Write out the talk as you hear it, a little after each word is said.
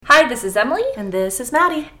this is Emily. And this is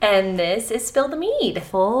Maddie. And this is Spill the Mead.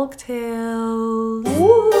 Folktales.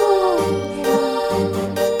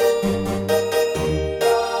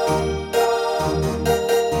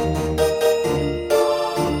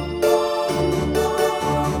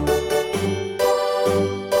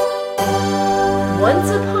 Once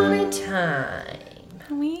upon a time.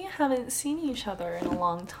 We haven't seen each other in a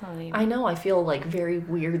long time. I know, I feel like very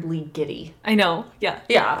weirdly giddy. I know, yeah.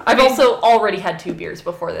 Yeah, I've also already had 2 beers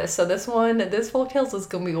before this, so this Folktales is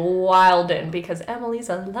going to be wild in because Emily's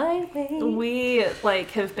a lightweight. We,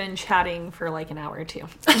 have been chatting for, an hour or 2.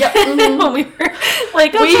 Yeah. When we were,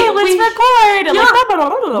 let's record. And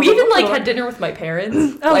yeah. We even, had dinner with my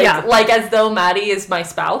parents. Oh, yeah. As though Maddie is my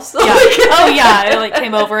spouse. Yeah. Oh, yeah. I,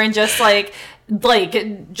 came over and just,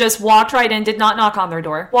 just walked right in, did not knock on their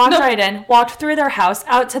door. Right in, walked through their house,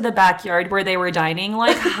 out to the backyard where they were dining.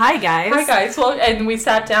 Hi, guys. Hi, guys. Well, and we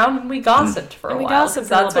sat down and we gossiped for a while. Gossiped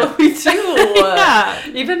that's what we do. Yeah.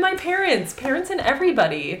 Even my parents and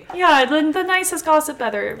everybody. Yeah, the nicest gossip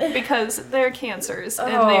ever because they're cancers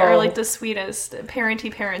and they are the sweetest parenty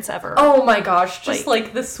parents ever. Oh my gosh, just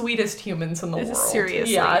the sweetest humans in the world.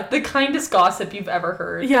 Seriously. Yeah, the kindest gossip you've ever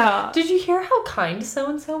heard. Yeah. Did you hear how kind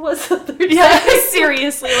so-and-so was the other day? Yeah,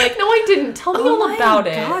 seriously. No, I didn't. Tell me all about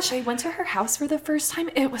it. Oh my gosh, I went to her house for the first time.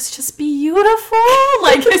 It was just beautiful.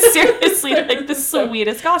 Seriously, the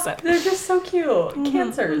sweetest gossip. They're just so cute. Mm-hmm.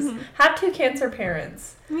 Cancers. Mm-hmm. Have 2 cancer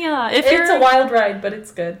parents. Yeah, it's a wild ride, but it's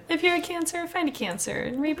good. If you're a cancer, find a cancer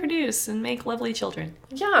and reproduce and make lovely children.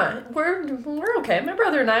 Yeah, we're okay. My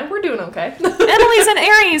brother and I, we're doing okay. Emily's an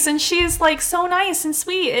Aries, and she's so nice and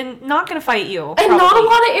sweet and not gonna fight you. And probably. Not a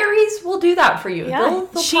lot of Aries will do that for you. Yeah,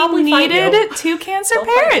 they'll she probably needed fight you. 2 cancer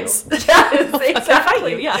parents. Yes, exactly. They'll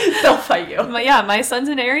fight you. Yeah, they'll fight you. My son's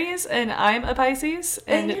an Aries, and I'm a Pisces,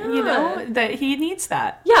 and that he needs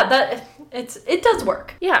that. Yeah, it does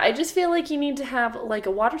work. Yeah, I just feel like you need to have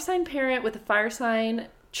a water sign parent with a fire sign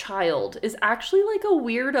child is actually a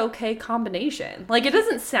weird okay combination. It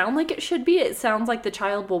doesn't sound like it should be. It sounds like the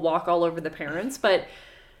child will walk all over the parents, but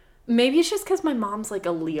maybe it's just because my mom's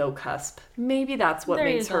a Leo cusp. Maybe that's what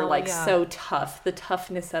makes her so tough. The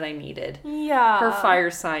toughness that I needed. Yeah. Her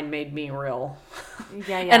fire sign made me real.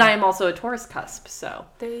 Yeah. And I am also a Taurus cusp, so.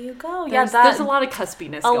 There you go. There's a lot of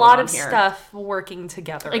cuspiness going on here. A lot of stuff working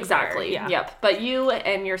together. Exactly. Yeah. Yep. But you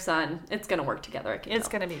and your son, it's going to work together. It's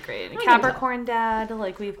going to be great. Capricorn dad,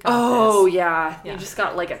 we've got Oh, this. Yeah. You just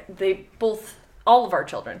got they both... All of our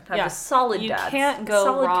children have a solid dad. You can't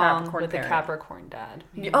go wrong Capricorn with a Capricorn dad.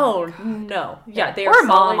 Oh, no. Yeah, they are or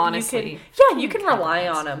mom, solid. honestly. You can rely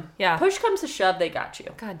on them. Yeah. Push comes to shove, they got you.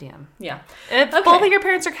 Goddamn. Yeah. If both of your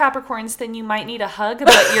parents are Capricorns, then you might need a hug,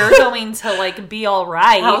 but you're going to, be all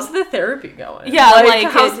right. How's the therapy going? Yeah,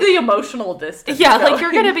 how's the emotional distance going?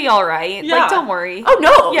 You're going to be all right. Yeah. Don't worry. Oh,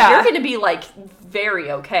 no. Yeah. You're going to be, very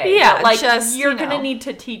okay. Yeah, but, you're going to need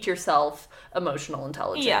to teach yourself emotional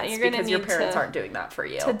intelligence. Yeah, you're gonna because need your parents aren't doing that for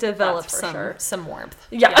you. To develop some warmth.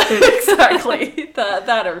 Yeah. Exactly.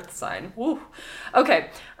 that earth sign. Woo. Okay.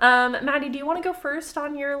 Maddie, do you want to go first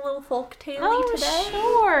on your little folk tale today?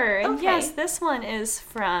 Sure. Okay. Yes, this one is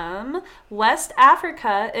from West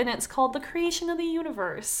Africa, and it's called The Creation of the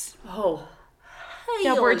Universe. Oh.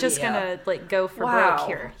 Yeah, we're just gonna go for broke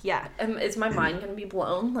here. Yeah. Is my mind gonna be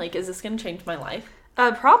blown? Is this gonna change my life?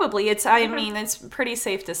 Probably. It's pretty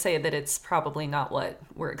safe to say that it's probably not what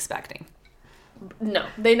we're expecting. No,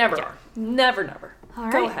 they never are. Never. All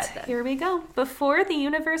right, go ahead then. Here we go. Before the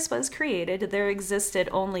universe was created, there existed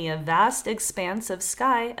only a vast expanse of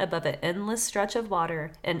sky above an endless stretch of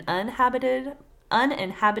water and uninhabited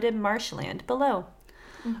marshland below.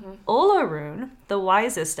 Mm-hmm. Olorun, the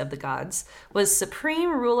wisest of the gods, was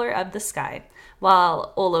supreme ruler of the sky,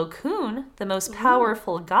 while Olokun, the most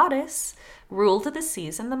powerful goddess, ruled the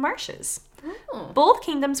seas and the marshes. Both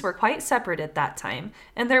kingdoms were quite separate at that time,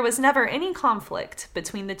 and there was never any conflict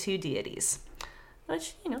between the 2 deities.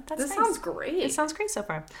 Which, that's nice. Sounds great. It sounds great so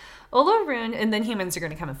far. Olorun, and then humans are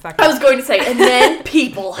going to come and fuck I was going to say, and then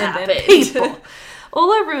people happened.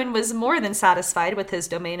 Olorun was more than satisfied with his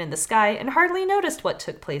domain in the sky and hardly noticed what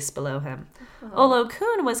took place below him.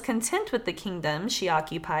 Olokun was content with the kingdom she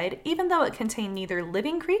occupied, even though it contained neither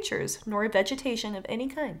living creatures nor vegetation of any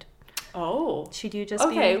kind. Oh. Should you just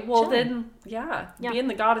be well chilling? Then, being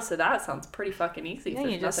the goddess of that sounds pretty fucking easy. Yeah,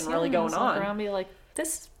 There's nothing really going on. Around and be like,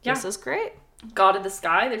 this is great. God of the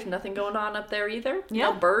sky, there's nothing going on up there either.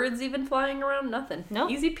 Yeah. No birds even flying around, nothing. No.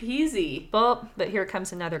 Easy peasy. But here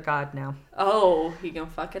comes another god now. Oh, he gonna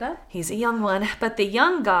fuck it up? He's a young one, but the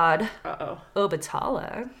young god, Uh-oh.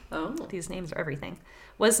 Obatala, Oh. these names are everything,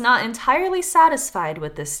 was not entirely satisfied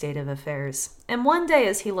with this state of affairs. And one day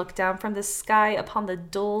as he looked down from the sky upon the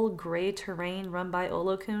dull gray terrain run by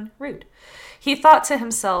Olokun, Root, he thought to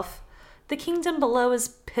himself, the kingdom below is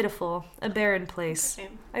pitiful, a barren place. Okay.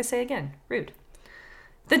 I say again, Root.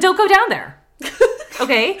 Then don't go down there.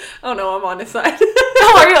 Okay? Oh no, I'm on his side.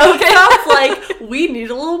 Oh, are you okay? Sounds like we need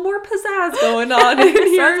a little more pizzazz going on in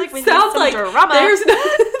here. Sounds like drama. There's no,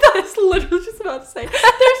 that's literally just about to say,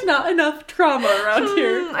 there's not enough drama around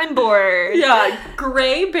here. I'm bored. Yeah,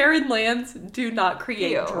 gray barren lands do not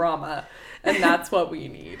create Ew. drama. And that's what we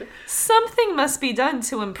need. Something must be done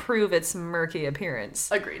to improve its murky appearance.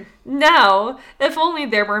 Agreed. Now, if only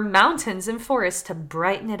there were mountains and forests to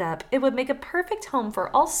brighten it up, it would make a perfect home for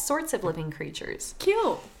all sorts of living creatures. Cute.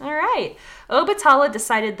 All right. Obatala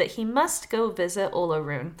decided that he must go visit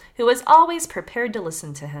Olorun, who was always prepared to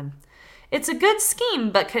listen to him. It's a good scheme,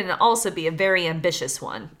 but can also be a very ambitious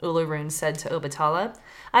one, Olorun said to Obatala.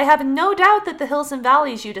 I have no doubt that the hills and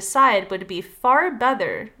valleys you decide would be far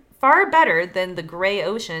better than the gray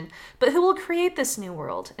ocean, but who will create this new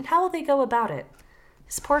world, and how will they go about it?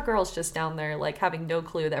 This poor girl's just down there, like, having no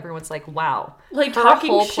clue that everyone's like, wow. Like, her talking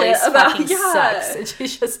whole shit place about, fucking sucks, and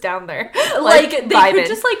she's just down there, Like, they vibing. could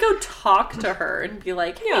just, like, go talk to her and be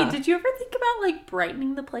like, hey, Yeah. did you ever think about, like,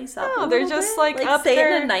 brightening the place up No, a they're little just, bit? like, up say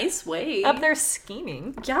there- it in a nice way. Up there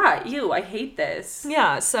scheming. Yeah, ew, I hate this.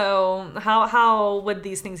 Yeah, so how would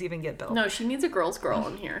these things even get built? No, she needs a girl's girl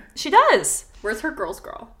in here. She does. Where's her girl's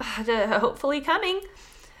girl? Hopefully coming.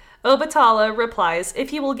 Obatala replies,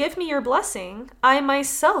 if you will give me your blessing, I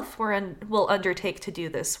myself will undertake to do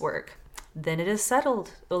this work. Then it is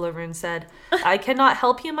settled, Olorun said. I cannot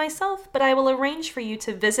help you myself, but I will arrange for you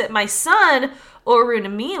to visit my son,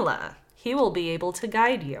 Orunmila. He will be able to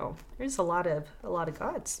guide you. There's a lot of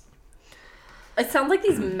gods. It sounds like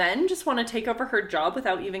these men just want to take over her job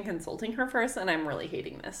without even consulting her first, and I'm really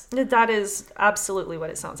hating this. That is absolutely what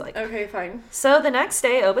it sounds like. Okay, fine. So the next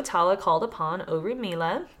day, Obatala called upon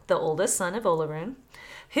Orunmila, the oldest son of Olorun,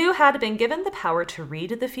 who had been given the power to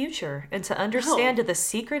read the future and to understand the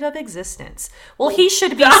secret of existence. Well, he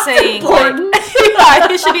should be saying, important. yeah,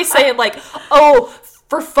 he should be saying, like, oh,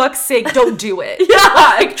 for fuck's sake, don't do it. Yeah.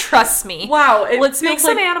 Like, trust me. Wow. Let's make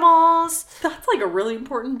some animals. That's like a really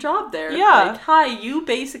important job there. Yeah. Like, hi, you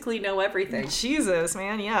basically know everything. Jesus,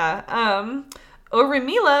 man, yeah.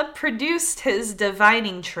 Orunmila produced his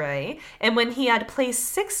divining tray, and when he had placed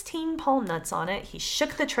 16 palm nuts on it, he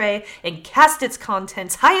shook the tray and cast its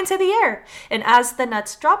contents high into the air. And as the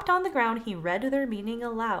nuts dropped on the ground, he read their meaning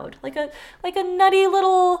aloud, like a nutty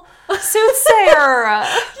little soothsayer.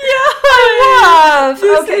 I love.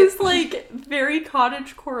 This Okay. is like very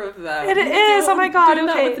cottage core of them. It is. Oh my God, Doing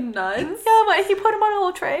okay. that with nuts. Yeah, but he put them on a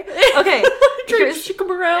little tray. Okay. Shake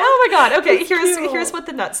them around. Oh my God. Okay, That's here's cute. what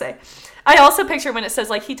the nuts say. I also picture when it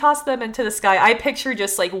says, like, he tossed them into the sky, I picture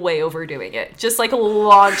just, like, way overdoing it. Just, like,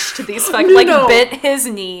 launched these fucking, like, No. bent his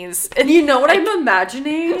knees. You know what I'm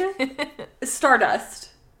imagining? Stardust.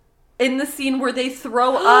 In the scene where they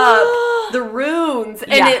throw up the runes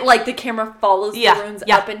and Yeah. it, like, the camera follows Yeah, the runes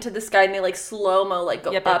yeah. up into the sky and they, like, slow-mo, like,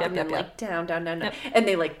 go Yep, up yep, and yep, then, yep, like, down. And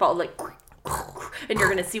they, like, fall, like... And you're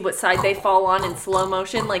gonna see what side they fall on in slow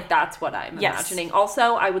motion. Like, that's what I'm Yes. imagining.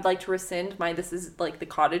 Also, I would like to rescind this is like the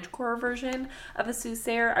cottage core version of a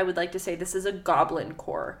soothsayer. I would like to say this is a goblin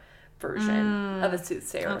core version of a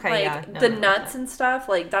soothsayer. Okay, like yeah. No, the no, nuts and stuff,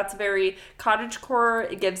 like that's very cottage core.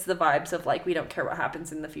 It gives the vibes of like we don't care what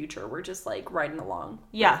happens in the future. We're just like riding along.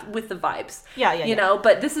 Yeah. With the vibes. Yeah, You know,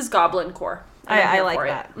 but this is goblin core. And I'm I here like for it.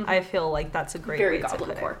 that. Mhm. I feel like that's a great Very way to goblin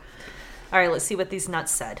put core. it. All right, let's see what these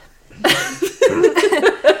nuts said.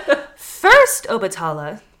 First,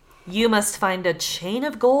 Obatala, you must find a chain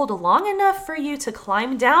of gold long enough for you to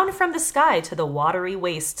climb down from the sky to the watery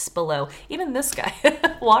wastes below. Even this guy.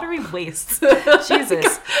 Watery wastes.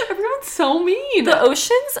 Jesus. Everyone's so mean. The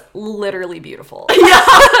ocean's literally beautiful. Yeah.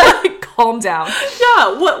 Calm down.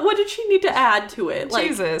 Yeah. What did she need to add to it? Like,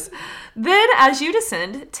 Jesus. Then, as you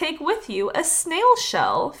descend, take with you a snail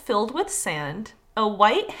shell filled with sand, a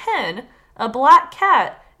white hen, a black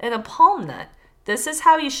cat, and a palm nut. This is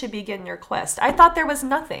how you should begin your quest. I thought there was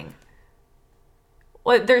nothing.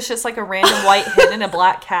 What, there's just like a random white hen and a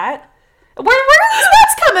black cat? Where are these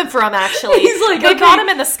nuts coming from, actually? He's like, they okay. got him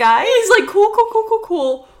in the sky? He's like,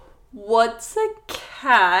 cool. What's a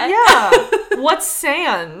cat? Yeah. What's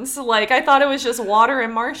sands? Like, I thought it was just water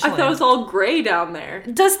and I marshland. thought it was all gray down there.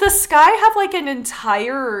 Does the sky have like an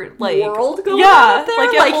entire like World going yeah, on up there?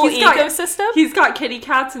 like a Like, whole he's got- ecosystem? He's got kitty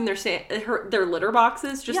cats in their litter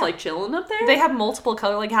boxes just Yeah. like chilling up there. They have multiple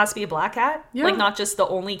color. Like, it has to be a black cat. Yeah. Like, not just the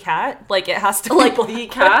only cat. Like, it has to be like black. the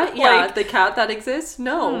cat, yeah, Like, the cat that exists.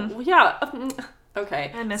 No, yeah.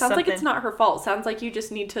 Okay. I missed Sounds like something. it's not her fault. Sounds like you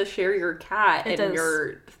just need to share your cat It and does.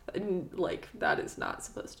 your, like, that is not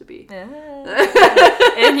supposed to be.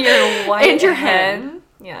 And your white And your hen.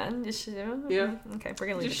 Yeah. Yeah. Okay, we're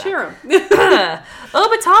going to leave Just it share them.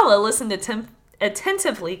 Obatala listened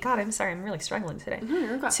attentively. God, I'm sorry, I'm really struggling today.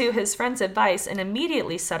 To his friend's advice and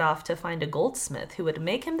immediately set off to find a goldsmith who would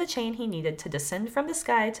make him the chain he needed to descend from the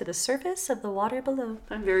sky to the surface of the water below.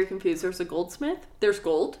 I'm very confused. There's a goldsmith? There's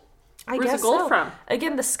gold? I Where's guess the gold so. from?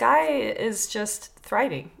 Again, the sky is just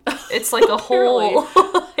thriving. It's like a whole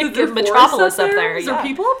Is there metropolis forests up there. Is Yeah. there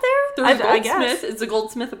people up there? There's a I guess. goldsmith. Is a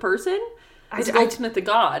goldsmith a person? Is a goldsmith a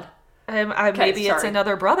god? Maybe it's sorry.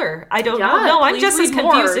 another brother. I don't Yeah, know. No, I'm please just as read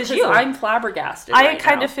more, confused as 'cause you. I'm flabbergasted. I right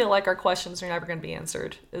kind now. of feel like our questions are never going to be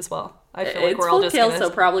answered as well. I feel like It's we're all just folktales, going so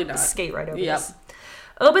to probably not. skate right over Yep. this.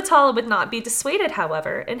 Obatala would not be dissuaded,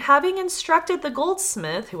 however, and having instructed the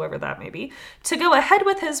goldsmith, whoever that may be, to go ahead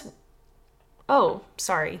with his... Oh,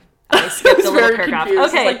 sorry. I skipped a little very paragraph.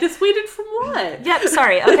 confused. Okay. It's like, dissuaded from what? Yep,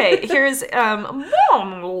 sorry. Okay, here's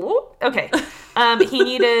okay. He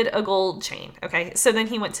needed a gold chain. Okay, so then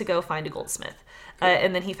he went to go find a goldsmith,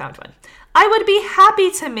 and then he found one. I would be happy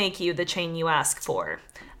to make you the chain you ask for,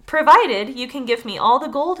 provided you can give me all the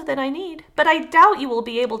gold that I need. But I doubt you will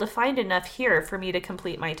be able to find enough here for me to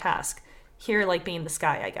complete my task. Here, like being the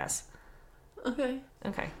sky, I guess. Okay.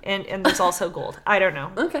 Okay, and there's also gold. I don't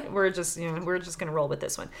know. Okay. We're just gonna roll with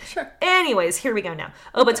this one. Sure. Anyways, here we go now.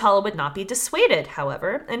 Obatala would not be dissuaded,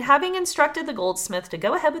 however, and having instructed the goldsmith to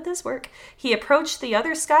go ahead with his work, he approached the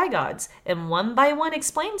other sky gods and one by one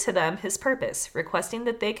explained to them his purpose, requesting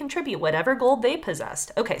that they contribute whatever gold they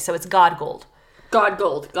possessed. Okay, so it's god gold. God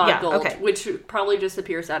gold. Yeah, Gold. okay. Which probably just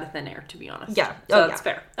appears out of thin air, to be honest. Yeah. So Oh, that's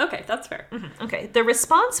yeah. fair. Okay, that's fair. Okay, the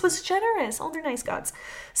response was generous. Oh, they're nice gods.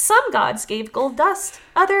 Some gods gave gold dust,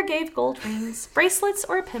 other gave gold rings, bracelets,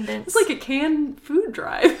 or pendants. It's like a canned food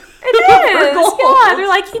drive. It is. Yeah, they're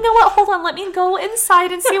like, you know what? Hold on, let me go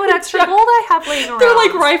inside and see what extra gold I have laying around. They're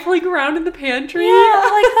like rifling around in the pantry. Yeah,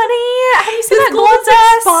 like, honey, have you seen This that gold gold's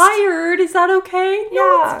dust? expired. Is that okay?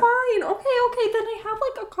 No, Yeah. it's fine. Okay. Then I have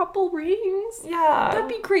like a couple rings. Yeah. That'd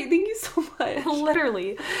be great. Thank you so much.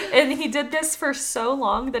 Literally. And he did this for so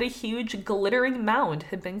long that a huge glittering mound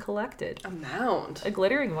had been collected. A mound. A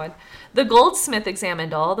glittering one. The goldsmith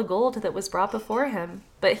examined all the gold that was brought before him,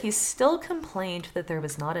 but he still complained that there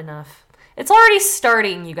was not enough. It's already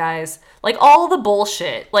starting, you guys. Like, all the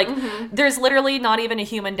bullshit. Like, there's literally not even a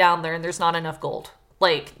human down there and there's not enough gold.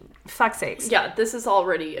 Like, fuck's sakes. Yeah, this is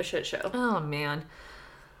already a shit show. Oh, man.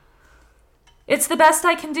 It's the best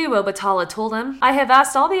I can do, Obatala told him. I have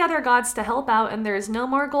asked all the other gods to help out, and there is no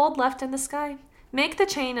more gold left in the sky. Make the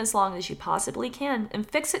chain as long as you possibly can, and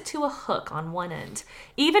fix it to a hook on one end.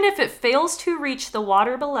 Even if it fails to reach the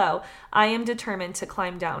water below, I am determined to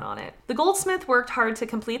climb down on it. The goldsmith worked hard to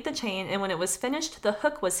complete the chain, and when it was finished, the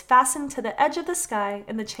hook was fastened to the edge of the sky,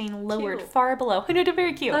 and the chain lowered Cute. far below. I know, they're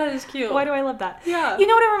very cute. That is cute. Why do I love that? Yeah. You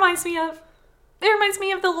know what it reminds me of? It reminds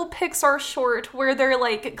me of the little Pixar short where they're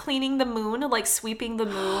like cleaning the moon, like sweeping the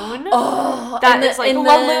moon. Oh, That is like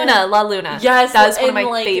La Luna. Yes, that is one of my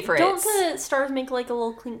like, favorites. Don't the stars make like a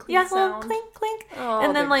little clink clink Yeah, sound? little clink clink. Oh, and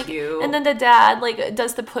then they're like, cute. and then the dad like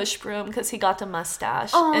does the push broom because he got the mustache.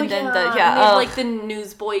 Oh, and then yeah. the And they yeah, have, oh. like the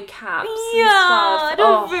newsboy caps. Yeah, and they're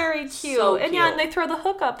stuff. Oh, very cute. so And yeah, and cute. they throw the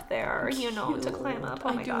hook up there, you know, to climb up.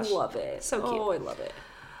 Oh my gosh, I do love it. So cute. Oh, I love it.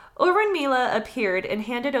 Orunmila appeared and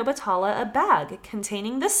handed Obatala a bag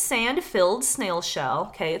containing the sand-filled snail shell.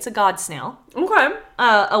 Okay, it's a god snail. Okay.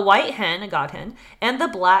 A white hen, a god hen, and the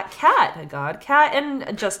black cat, a god cat,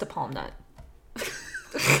 and just a palm nut.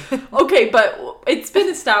 Okay, but it's been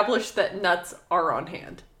established that nuts are on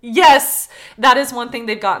hand. Yes, that is one thing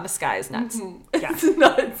they've got in the sky is nuts. Yeah. It's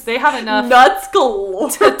nuts. They have enough Nuts galore.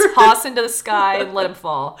 to toss into the sky and let them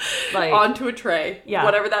fall. Like, Onto a tray. Yeah.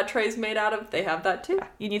 Whatever that tray's made out of, they have that too.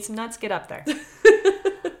 you need some nuts, get up there.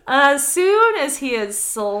 As soon as he had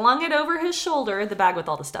slung it over his shoulder, the bag with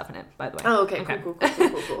all the stuff in it, by the way. Oh, okay.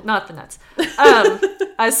 Cool. Not the nuts.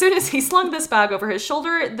 As soon as he slung this bag over his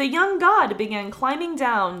shoulder, the young god began climbing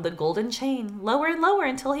down the golden chain, lower and lower,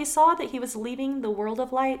 until he saw that he was leaving the world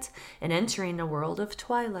of light and entering a world of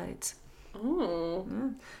twilight.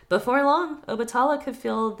 Before long, Obatala could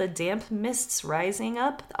feel the damp mists rising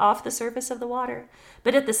up off the surface of the water.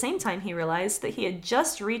 But at the same time, he realized that he had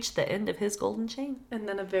just reached the end of his golden chain. And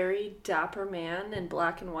then a very dapper man in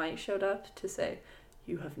black and white showed up to say,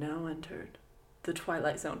 "You have now entered the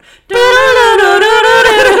Twilight Zone."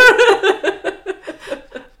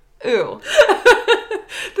 Ooh.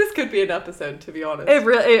 This could be an episode, to be honest.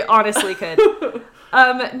 It honestly could.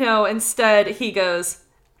 No, instead he goes,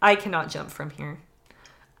 I cannot jump from here.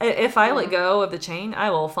 If I let go of the chain, I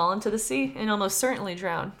will fall into the sea and almost certainly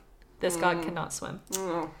drown. This god cannot swim.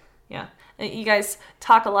 Yeah. You guys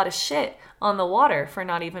talk a lot of shit on the water for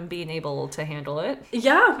not even being able to handle it.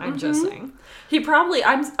 Yeah. I'm just saying. He probably,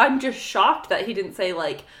 I'm just shocked that he didn't say,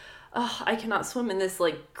 like, oh, I cannot swim in this,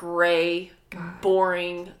 like, gray,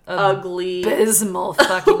 boring, ugly, abysmal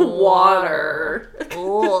fucking water.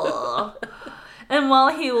 And while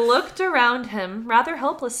he looked around him rather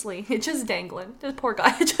helplessly, just dangling, this poor guy,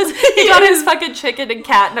 he got his fucking chicken and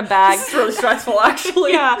cat in a bag. This is really stressful,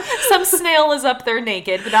 actually. Yeah, some snail is up there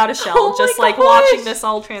naked without a shell, Oh watching this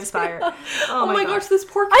all transpire. Oh my gosh, this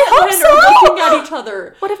poor cat I hope and are looking at each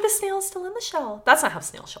other. What if the snail's still in the shell? That's not how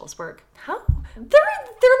snail shells work. How?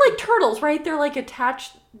 They're like turtles, right? They're like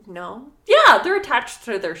attached. No. Yeah, they're attached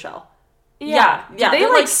to their shell. Yeah. Do they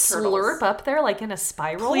like turtles. Slurp up there like in a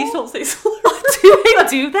spiral? Please don't say slurp. Do they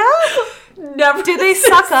do that? Never. Do they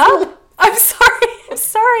suck up? I'm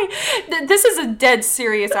sorry. This is a dead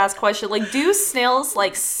serious ass question. Like, do snails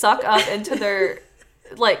like suck up into their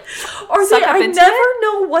I never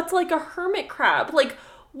know what's like a hermit crab. Like,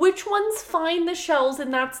 which ones find the shells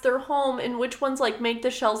and that's their home, and which ones like make the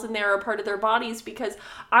shells and they're a part of their bodies? Because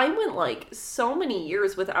I went like so many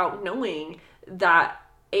years without knowing that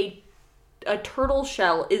a turtle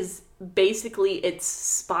shell is basically its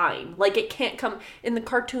spine. Like, it can't come in the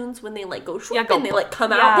cartoons when they like go shrimp and they like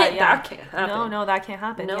come out. That can't happen. No, that can't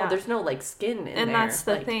happen. No, there's no like skin in there. And that's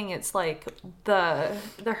the thing. It's like the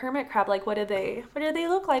hermit crab. Like, what do they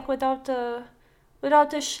look like without the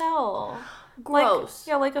shell? Gross.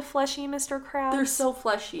 Like a fleshy Mr. Krabs. They're so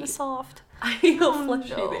fleshy. They're soft. I know how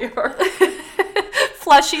fleshy they are.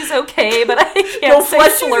 Fleshy's okay, but I can't say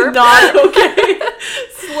slurp. Not okay.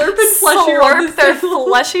 Slurp and fleshy slurp their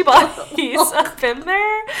fleshy bodies up in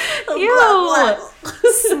there. Ew.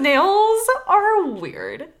 Snails are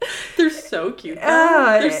weird. They're so cute.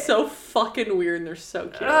 They're so fucking weird and they're so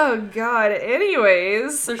cute. Oh god.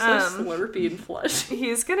 Anyways, they're so slurpy and fleshy.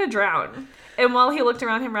 He's gonna drown. And while he looked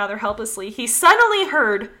around him rather helplessly, he suddenly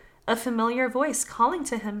heard a familiar voice calling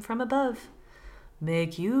to him from above.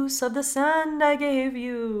 Make use of the sand I gave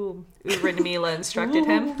you, Urinmila instructed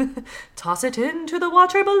him. Toss it into the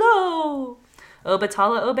water below.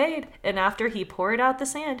 Obatala obeyed, and after he poured out the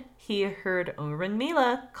sand, he heard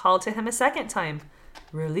Urinmila call to him a second time.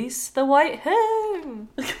 Release the white hen.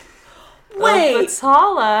 Wait,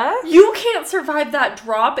 Obatala, you can't survive that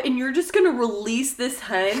drop, and you're just gonna release this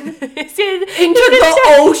hen into the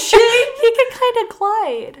ocean? He can kind of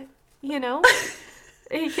glide, you know?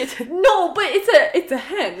 No, but it's a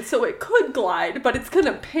hen, so it could glide, but it's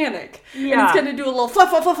gonna panic. Yeah. And it's gonna do a little fluff,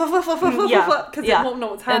 because it won't know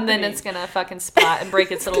what's happening. And then it's gonna fucking splat and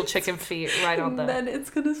break its little chicken feet right on the... And then it's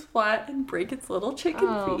gonna splat and break its little chicken feet.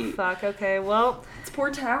 Oh, fuck, okay, well... It's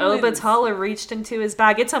poor talons. Obatala reached into his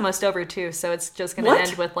bag. It's almost over, too, so it's just gonna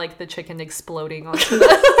end with, like, the chicken exploding onto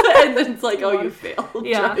the... And then it's like, oh, you failed.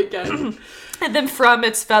 Yeah. Try again. And then from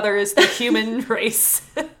its feathers, the human race...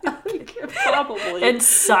 Probably. And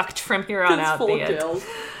sucked from here on out the end.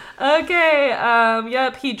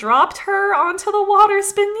 Okay, he dropped her onto the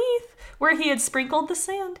waters beneath, where he had sprinkled the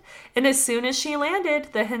sand. And as soon as she landed,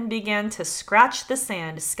 the hen began to scratch the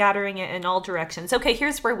sand, scattering it in all directions. Okay,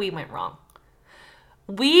 here's where we went wrong.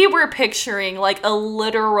 We were picturing like a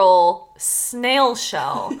literal snail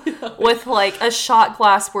shell with like a shot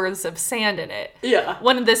glass worth of sand in it. Yeah.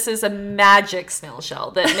 When this is a magic snail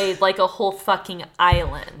shell that made like a whole fucking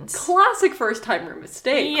island. Classic first timer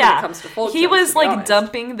mistake when it comes to folk He was like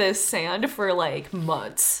dumping this sand for like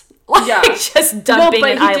months. Just dumping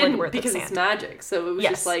an island worth of sand. Because it's magic. So it was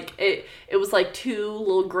just like, it was like 2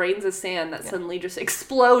 little grains of sand that suddenly just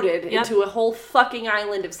exploded into a whole fucking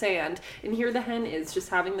island of sand. And here the hen is just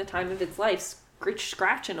having the time of its life,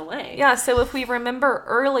 scratching away. Yeah, so if we remember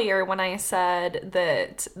earlier when I said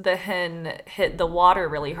that the hen hit the water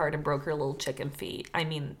really hard and broke her little chicken feet, I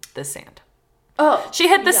mean the sand. Oh. She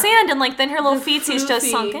hit the sand and like then her little feetsies just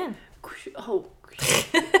sunk in. Oh.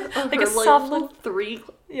 Like a soft little 3...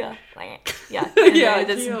 Yeah. And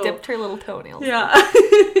just dipped her little toenails. Yeah.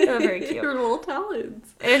 Oh, very cute. Her little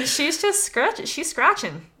talons. And she's just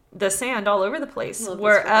scratching the sand all over the place.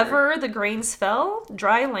 Wherever the grains fell,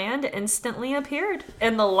 dry land instantly appeared.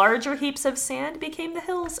 And the larger heaps of sand became the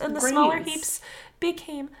hills, and the smaller heaps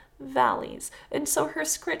became valleys. And so her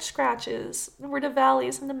scratches were the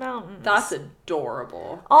valleys and the mountains. That's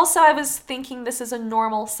adorable. Also, I was thinking this is a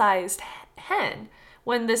normal-sized hen,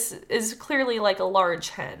 when this is clearly like a large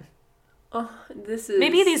hen. Oh, this is...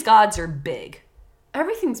 Maybe these gods are big.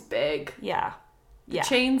 Everything's big. Yeah. Yeah.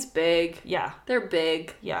 Chain's big. Yeah. They're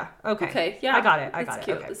big. Yeah. Okay. Okay, yeah. I got it. It's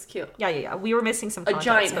cute. Okay. It's cute. Yeah. We were missing some A context,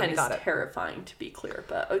 giant but hen we is got it. terrifying, to be clear,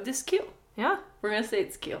 but this is cute. Yeah. We're going to say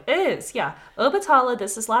it's cute. It is, yeah. Obatala,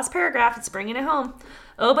 this is last paragraph, it's bringing it home.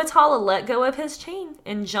 Obatala let go of his chain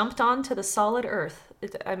and jumped onto the solid earth.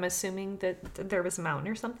 I'm assuming that there was a mountain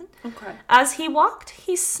or something. Okay. As he walked,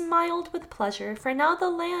 he smiled with pleasure, for now the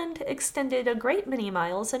land extended a great many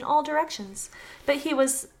miles in all directions. But he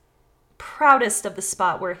was proudest of the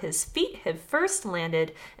spot where his feet had first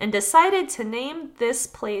landed and decided to name this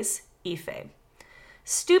place Ife.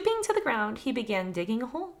 Stooping to the ground, he began digging a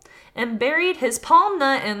hole and buried his palm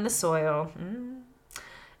nut in the soil.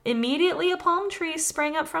 Immediately, a palm tree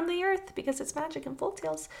sprang up from the earth, because it's magic in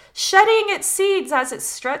folktales, shedding its seeds as it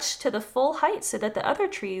stretched to the full height so that the other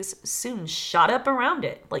trees soon shot up around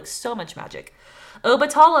it, like so much magic.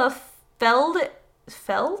 Obatala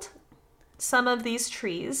felled some of these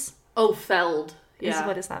trees. Oh, felled. Yeah.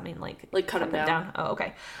 What does that mean? Like cut them down. Oh,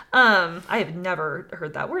 okay. I have never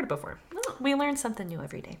heard that word before. Oh. We learn something new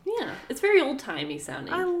every day. Yeah. It's very old-timey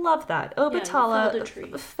sounding. I love that.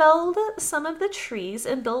 Obatala felled some of the trees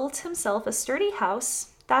and built himself a sturdy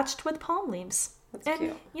house thatched with palm leaves. That's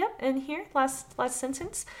cute. Yep, and here, last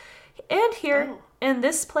sentence. And here, in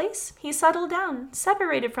this place, he settled down,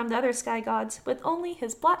 separated from the other sky gods, with only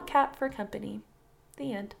his black cat for company.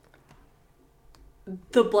 The end.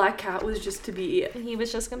 The black cat was just to be He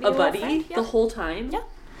was just going to be a buddy friend, yeah. the whole time? Yeah.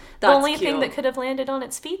 That's the only cute. thing that could have landed on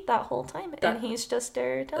its feet that whole time, and he's just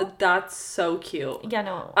there to help. That's so cute. Yeah,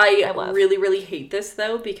 no, I love. really, really hate this,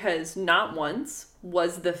 though, because not once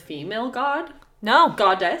was the female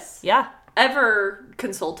goddess, Yeah. ever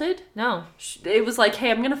consulted. No. It was like,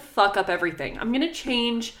 hey, I'm gonna fuck up everything. I'm gonna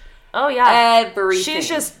change Oh, yeah. everything. She's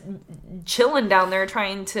just chilling down there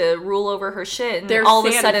trying to rule over her shit, and There's all of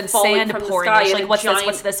a sand sudden falling sand from the pouring. sky She's and like, a what's this? giant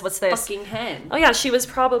What's this? What's this? fucking hen. Oh, yeah, she was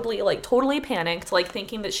probably, like, totally panicked, like,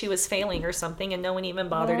 thinking that she was failing or something, and no one even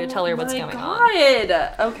bothered to tell her what's going on.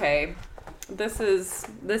 Okay.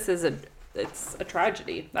 It's a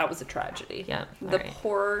tragedy. That was a tragedy. Yeah. The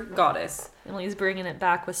poor goddess. Emily's bringing it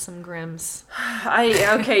back with some Grimms.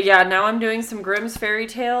 Now I'm doing some Grimm's fairy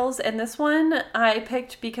tales, and this one I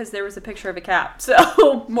picked because there was a picture of a cat.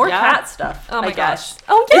 So more cat stuff. Oh my gosh.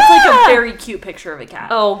 Oh yeah. It's like a very cute picture of a cat.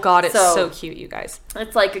 Oh god, it's so cute, you guys.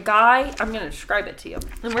 It's like a guy. I'm gonna describe it to you.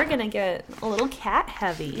 And we're gonna get a little cat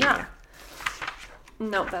heavy. Yeah.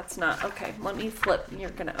 No, that's not. Okay, let me flip. You're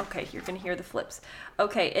gonna hear the flips.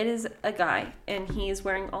 Okay, it is a guy, and he's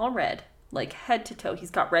wearing all red, like head to toe. He's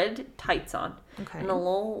got red tights on. Okay. And a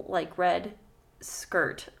little, like, red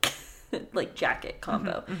skirt, like jacket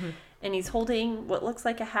combo. And he's holding what looks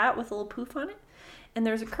like a hat with a little poof on it. And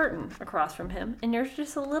there's a curtain across from him. And there's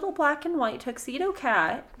just a little black and white tuxedo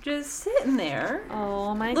cat just sitting there.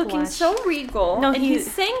 Oh my looking gosh. so regal. No, and he's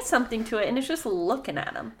saying something to it, and it's just looking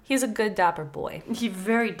at him. He's a good dapper boy. He's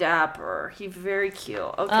very dapper. He's very cute.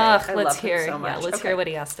 Okay, I love him so much. Yeah, let's hear what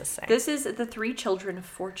he has to say. This is the three children of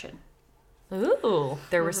fortune. Ooh,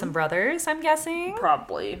 there were some brothers, I'm guessing.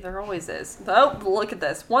 Probably. There always is. Oh, look at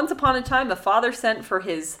this. Once upon a time, the father sent for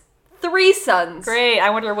his 3 sons. Great. I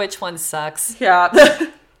wonder which one sucks. Yeah.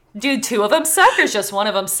 Do 2 of them suck or just one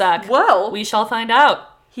of them suck? Well, we shall find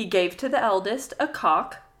out. He gave to the eldest a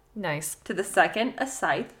cock. Nice. To the second, a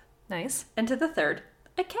scythe. Nice. And to the third,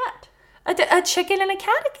 a cat. A chicken and a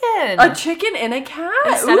cat again. A chicken and a cat?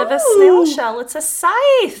 Instead of a snail shell, it's a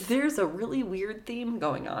scythe. There's a really weird theme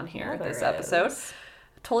going on here this episode.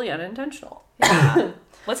 Totally unintentional. Yeah.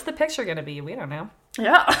 What's the picture going to be? We don't know.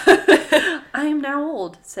 Yeah. I am now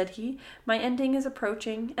old, said he. My ending is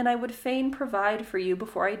approaching, and I would fain provide for you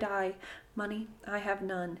before I die. Money, I have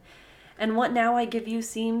none. And what now I give you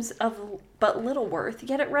seems of but little worth,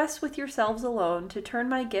 yet it rests with yourselves alone to turn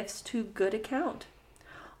my gifts to good account.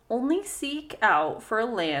 Only seek out for a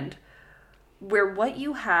land where what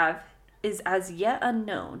you have is as yet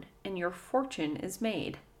unknown, and your fortune is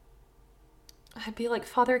made. I'd be like,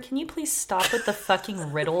 Father, can you please stop with the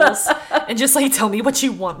fucking riddles and just, like, tell me what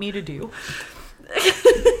you want me to do?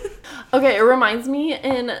 Okay, it reminds me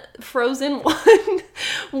in Frozen 1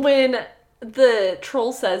 when the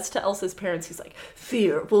troll says to Elsa's parents, he's like,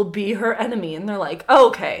 fear will be her enemy. And they're like, oh,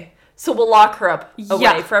 okay, so we'll lock her up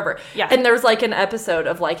away forever. Yeah. And there's like an episode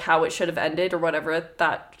of like how it should have ended or whatever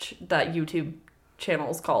that YouTube channel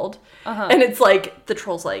is called. And it's like, the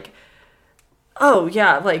troll's like, oh,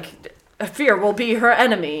 yeah, like, fear will be her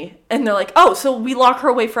enemy. And they're like, oh, so we lock her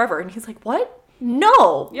away forever. And he's like, what?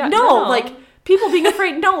 No. Yeah, no. no. Like, people being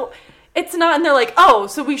afraid, no, it's not. And they're like, oh,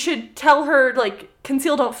 so we should tell her, like,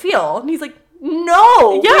 conceal, don't feel. And he's like,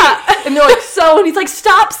 no. Yeah. And they're like, so? And he's like,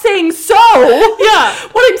 stop saying so. Yeah.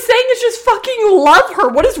 What I'm saying is just fucking love her.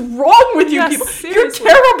 What is wrong with you people? Seriously.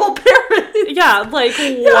 You're terrible parents. Yeah, like,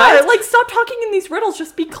 Yeah, what? like, stop talking in these riddles.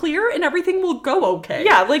 Just be clear and everything will go okay.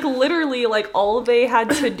 Yeah, like, literally, like, all they had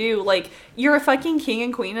to do, like, you're a fucking king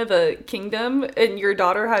and queen of a kingdom, and your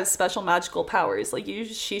daughter has special magical powers. Like,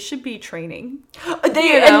 she should be training. And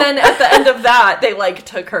then at the end of that, they, like,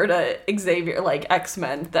 took her to Xavier, like,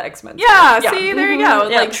 X-Men, the X-Men. Yeah, see, there you go.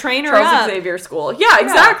 Yeah. Like, train her Charles up. Xavier School. Yeah,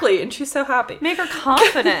 exactly. And she's so happy. Make her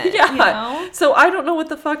confident, Yeah. you know? So I don't know what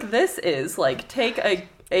the fuck this is. Like, take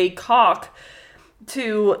a cock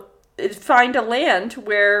to find a land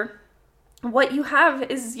where what you have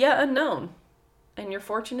is yet unknown and your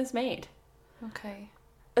fortune is made. Okay.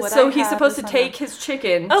 So he's supposed to take his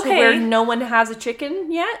chicken to where no one has a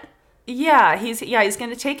chicken yet? Yeah, he's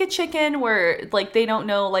gonna take a chicken where, like, they don't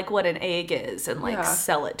know, like, what an egg is and, like,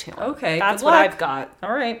 sell it to him. Okay, that's good what luck. I've got.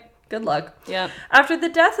 All right, good luck. Yeah. After the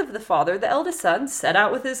death of the father, the eldest son set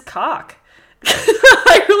out with his cock.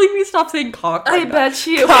 I really need to stop saying cock. I bet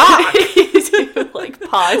you. Cock. Like,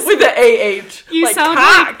 pause. With the AH. You like, sound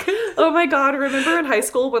cock. like, oh my god, remember in high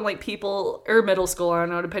school when, like, people, or middle school, I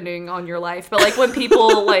don't know, depending on your life, but, like, when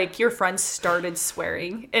people, like, your friends started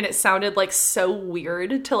swearing, and it sounded, like, so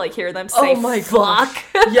weird to, like, hear them say fuck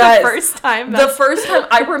Yes. the first time. The first time,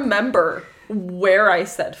 I remember where I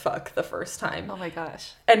said fuck the first time. Oh my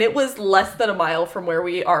gosh. And it was less than a mile from where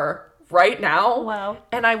we are right now. Wow.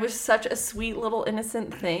 And I was such a sweet little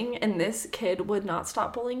innocent thing, and this kid would not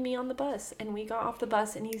stop bullying me on the bus. And we got off the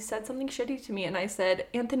bus and he said something shitty to me, and I said,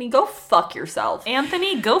 Anthony, go fuck yourself.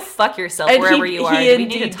 Anthony, go fuck yourself And wherever you are. He Do we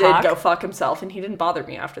indeed need to talk? did go fuck himself, and he didn't bother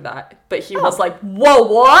me after that. But he was like, whoa,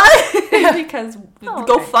 what? Because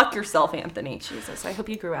go fuck yourself, Anthony. Jesus, I hope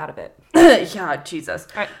you grew out of it. Yeah, Jesus.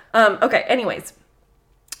 All right. Okay, anyways.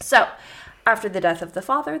 So, after the death of the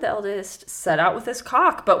father, the eldest set out with his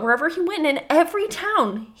cock, but wherever he went in every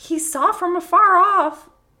town, he saw from afar off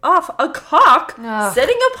a cock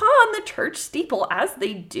sitting upon the church steeple as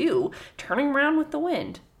they do, turning around with the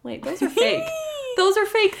wind. Wait, those are fake. Those are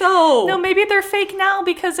fake, though. No, maybe they're fake now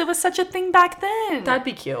because it was such a thing back then. That'd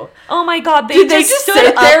be cute. Oh my god, Did they just stood sit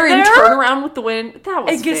up there and turn around with the wind? That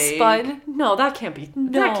was and get fake. spun? No, that can't be.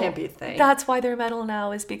 That can't be a thing. That's why they're metal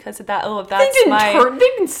now, is because of that. Oh, they that's didn't They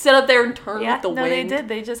didn't sit up there and turn Yeah, with the no, wind. they did.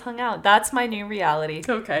 They just hung out. That's my new reality.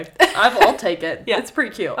 Okay, I'll take it. Yeah. It's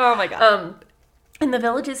pretty cute. Oh my god. In the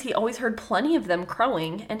villages, he always heard plenty of them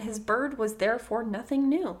crowing, and his bird was therefore nothing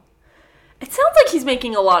new. It sounds like he's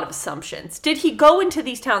making a lot of assumptions. Did he go into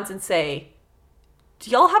these towns and say, do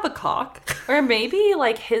y'all have a cock? Or maybe,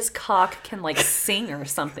 like, his cock can, like, sing or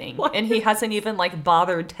something, and he hasn't even, like,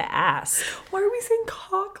 bothered to ask. Why are we saying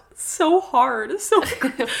cock so hard? So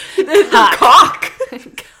cock.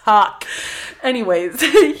 Cock. Anyways,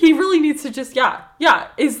 he really needs to just, yeah.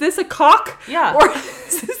 Is this a cock? Yeah. Or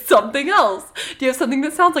is this something else? Do you have something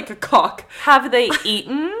that sounds like a cock? Have they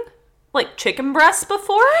eaten, like, chicken breasts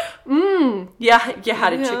before? Yeah, you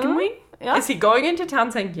had a chicken wing? Yeah. Is he going into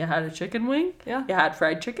town saying, you had a chicken wing? Yeah. You had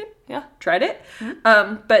fried chicken? Yeah. Tried it?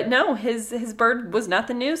 Mm-hmm. But no, his bird was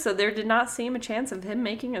nothing new, so there did not seem a chance of him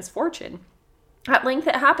making his fortune. At length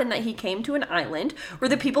it happened that he came to an island where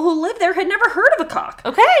the people who lived there had never heard of a cock.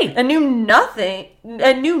 Okay. And knew nothing,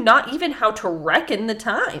 and knew not even how to reckon the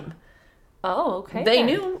time. Oh, okay. They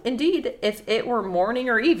knew, indeed, if it were morning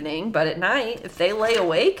or evening, but at night, if they lay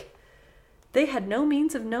awake, they had no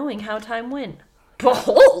means of knowing how time went.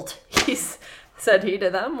 Behold, said he to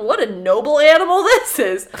them, what a noble animal this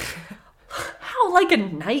is. How like a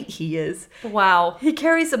knight he is. Wow. He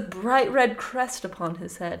carries a bright red crest upon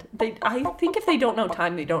his head. I think if they don't know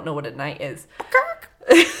time, they don't know what a knight is.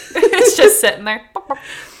 It's just sitting there.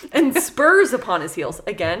 And spurs upon his heels.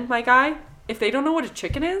 Again, my guy, if they don't know what a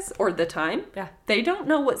chicken is or the time, they don't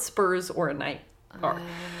know what spurs or a knight are.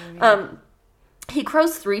 He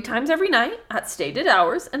crows 3 times every night at stated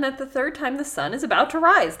hours, and at the 3rd time the sun is about to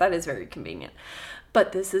rise. That is very convenient.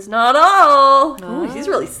 But this is not all. Ooh, he's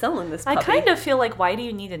really selling this puppy. I kind of feel like, why do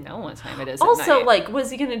you need to know what time it is Also, at night? like, what's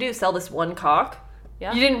he going to do? Sell this one cock?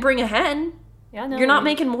 Yeah. You didn't bring a hen. Yeah, no. You're not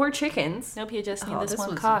making more chickens. Nope, you just need this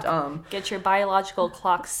one was cock. dumb. Get your biological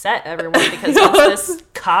clock set, everyone, because once this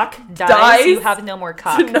cock dies, you have no more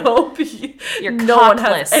cock. No, You're no one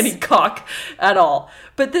has cockless. any cock at all.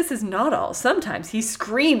 But this is not all. Sometimes he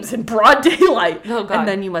screams in broad daylight. Oh, God. And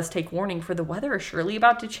then you must take warning, for the weather is surely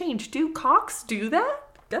about to change. Do cocks do that?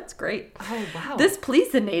 That's great. Oh, wow. This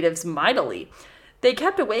pleased the natives mightily. They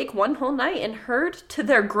kept awake one whole night and heard, to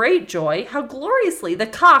their great joy, how gloriously the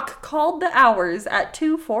cock called the hours at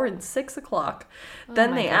 2, 4, and 6 o'clock.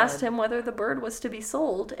 Then they asked him whether the bird was to be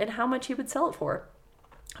sold and how much he would sell it for.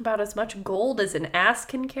 About as much gold as an ass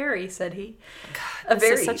can carry, said he. God,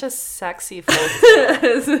 this is such a sexy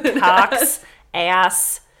folk. Cocks,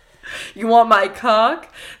 ass. You want my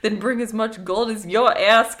cock? Then bring as much gold as your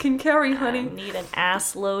ass can carry, honey. I need an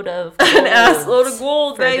ass load of gold. An ass load of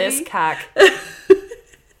gold, for baby. this cock.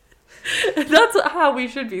 That's how we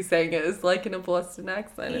should be saying it, is like in a Boston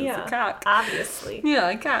accent. It's a cock. Obviously. Yeah,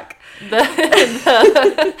 a cock.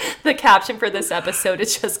 The caption for this episode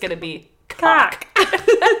is just going to be cock.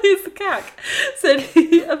 He's a cock. Said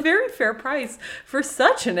he, a very fair price for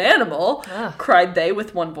such an animal, cried they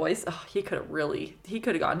with one voice. Oh, he could have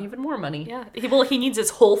gotten even more money. Yeah. He needs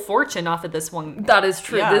his whole fortune off of this one. That is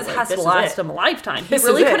true. Yeah, this has to last him a lifetime. He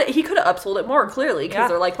could have upsold it more, clearly, because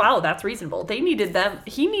they're like, wow, that's reasonable. He needed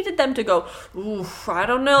them to go, oof, I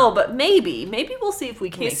don't know, but maybe we'll see if we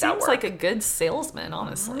can make that work. He seems like a good salesman,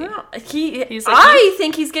 honestly. Yeah, I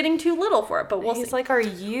think he's getting too little for it, but we'll see. He's like, are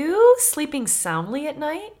you sleeping soundly at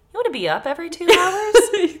night? You want to be up every 2 hours?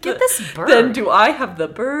 Get this bird. Then do I have the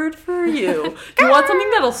bird for you? Do you want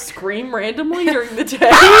something that'll scream randomly during the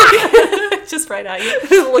day? Just right at you.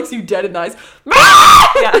 It looks you dead in the eyes.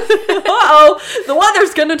 Yeah. Uh-oh, the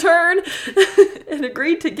weather's gonna turn. And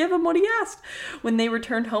agreed to give him what he asked. When he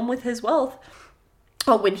returned home with his wealth,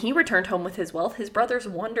 his brothers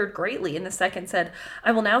wondered greatly, and the second said,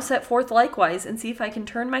 I will now set forth likewise, and see if I can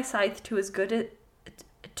turn my scythe to as good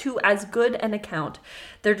an account.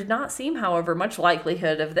 There did not seem, however, much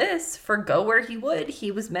likelihood of this, for go where he would,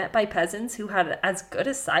 he was met by peasants who had as good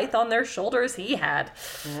a scythe on their shoulders he had.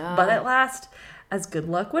 Yeah. But at last, as good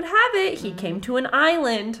luck would have it, he came to an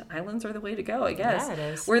island. Islands are the way to go, I guess. Yeah, it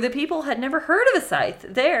is. Where the people had never heard of a scythe.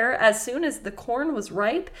 There, as soon as the corn was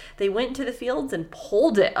ripe, they went to the fields and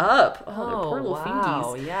pulled it up. Oh, their poor little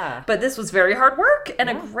fingies. Yeah. But this was very hard work, and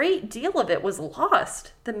a great deal of it was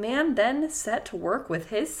lost. The man then set to work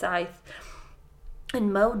with his scythe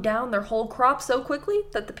and mowed down their whole crop so quickly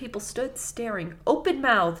that the people stood staring,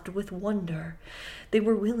 open-mouthed with wonder. They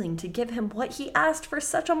were willing to give him what he asked for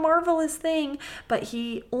such a marvelous thing, but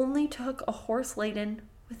he only took a horse laden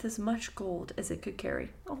with as much gold as it could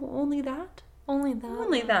carry. Oh, only that? Only that.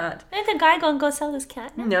 Only that. Ain't the guy gonna go sell his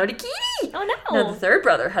cat now? No, the kitty! Oh, no. Now, the third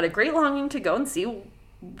brother had a great longing to go and see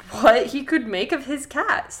what he could make of his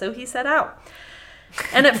cat, so he set out.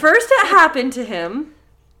 And at first it happened to him,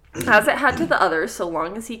 as it had to the others, so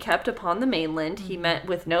long as he kept upon the mainland, he met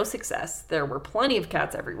with no success. There were plenty of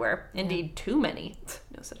cats everywhere. Indeed, too many.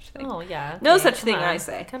 No such thing. Oh, yeah. Okay. No such thing, on. I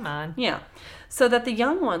say. Come on. Yeah. So that the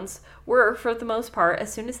young ones were, for the most part,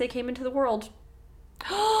 as soon as they came into the world,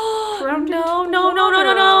 No.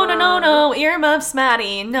 Earmuffs,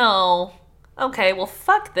 Maddie. No. Okay, well,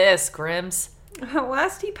 fuck this, Grims. At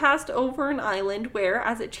last he passed over an island where,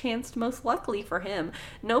 as it chanced most luckily for him,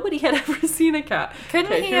 nobody had ever seen a cat.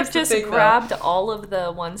 Couldn't he have just grabbed all of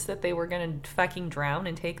the ones that they were going to fucking drown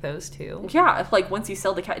and take those too? Yeah, if, like, once you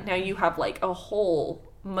sell the cat, now you have, like, a whole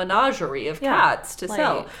menagerie of cats to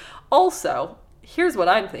sell. Also, here's what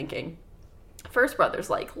I'm thinking. First brother's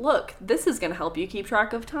like, look, this is going to help you keep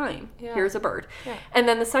track of time. Yeah. Here's a bird. Yeah. And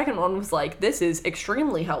then the second one was like, this is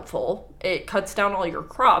extremely helpful. It cuts down all your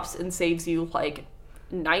crops and saves you like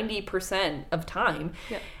 90% of time.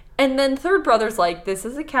 Yeah. And then third brother's like, this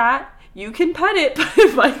is a cat. You can pet it, but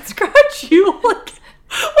it might scratch you. Like,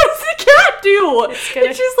 what does the cat do?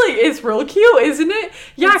 It's just like, it's real cute, isn't it?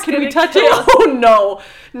 Yeah, can we touch it? Oh,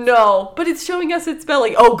 no. But it's showing us its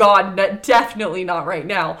belly. Oh, God, definitely not right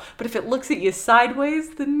now. But if it looks at you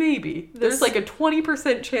sideways, then maybe. There's like a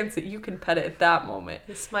 20% chance that you can pet it at that moment.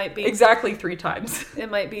 This might be... Exactly 3 times.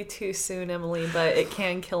 It might be too soon, Emily, but it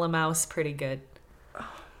can kill a mouse pretty good.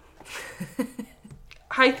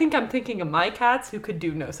 I think I'm thinking of my cats who could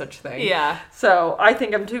do no such thing. Yeah. So I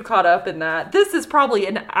think I'm too caught up in that. This is probably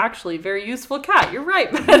an actually very useful cat. You're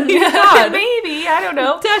right, man. Yeah, maybe. I don't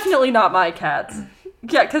know. Definitely not my cats.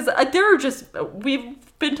 Yeah, because there are just... We've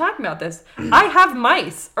been talking about this. I have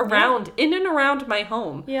mice around, in and around my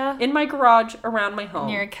home. Yeah. In my garage, around my home.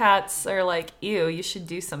 And your cats are like, ew, you should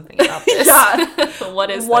do something about this. Yeah.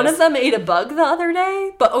 What is One of them ate a bug the other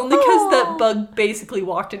day, but only because that bug basically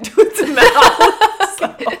walked into its mouth. So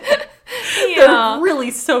they're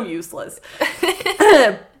really so useless.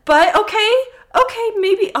 But okay,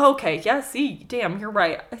 yeah, see, damn, you're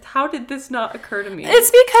right. How did this not occur to me? It's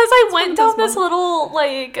because I went down this little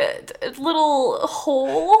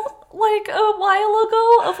hole like a while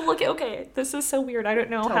ago of looking. Okay, this is so weird. I don't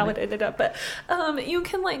know Tell how me. it ended up, but you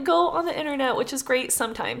can like go on the internet, which is great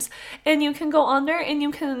sometimes, and you can go on there and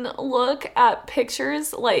you can look at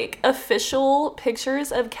pictures, like official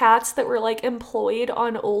pictures of cats that were like employed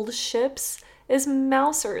on old ships as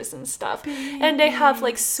mousers and stuff. And they have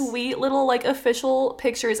like sweet little like official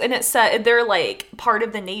pictures, and it said they're like part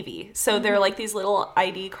of the Navy, so they're like these little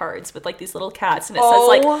ID cards with like these little cats, and it says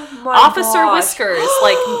like Officer gosh. Whiskers,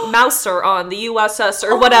 like Mouser on the USS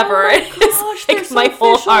or whatever. Oh my It's gosh, like they're so my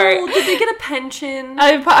whole official. heart. Did they get a pension?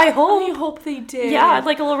 I hope. I hope they did. Yeah,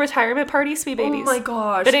 like a little retirement party, sweet babies. Oh my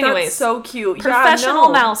gosh. But anyways, that's so cute.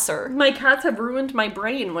 professional mouser. My cats have ruined my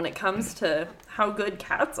brain when it comes to how good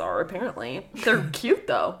cats are, apparently. They're cute,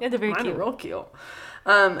 though. Yeah, they're very Mine cute. are real cute.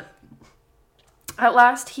 At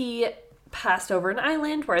last, he passed over an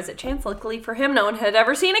island where, as it chanced, luckily for him, no one had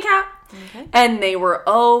ever seen a cat. Okay. And they were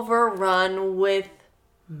overrun with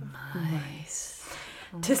mice.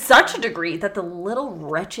 To such a degree that the little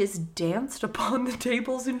wretches danced upon the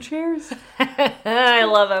tables and chairs. I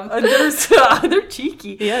love them. They're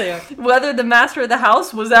cheeky. Yeah, they are. Whether the master of the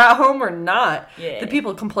house was at home or not, Yeah. the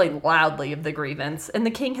people complained loudly of the grievance, and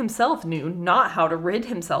the king himself knew not how to rid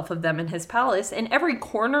himself of them in his palace. In every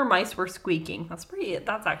corner, mice were squeaking.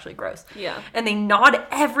 That's actually gross. Yeah. And they gnawed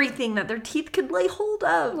everything that their teeth could lay hold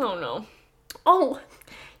of. Oh no. Oh,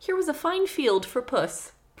 here was a fine field for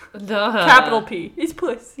puss. Duh. Capital P. It's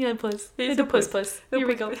puss. Yeah, puss. It's a puss. Here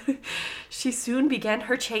we go. She soon began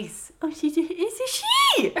her chase. Oh, it's a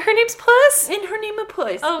she! Her name's Puss? In her name of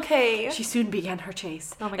Puss. Okay. She soon began her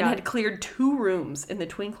chase. Oh my And God. had cleared 2 rooms in the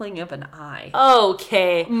twinkling of an eye.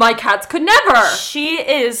 Okay. My cats could never! She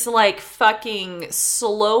is like fucking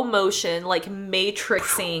slow motion, like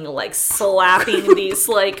matrixing, like slapping these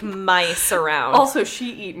like mice around. Also,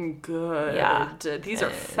 she eating good. Yeah. These are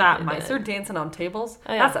fat mice. They're dancing on tables.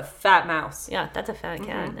 Oh, yeah. That's a fat mouse. Yeah, that's a fat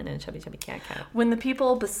cat and a chubby cat. When the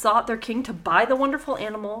people besought their king to buy the wonderful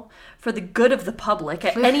animal for the good of the public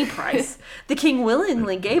at any price, the king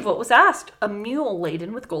willingly gave what was asked, a mule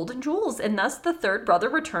laden with gold and jewels, and thus the third brother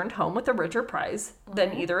returned home with a richer prize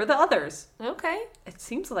than either of the others. Okay. It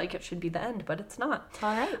seems like it should be the end, but it's not.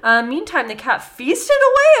 All right. Meantime, the cat feasted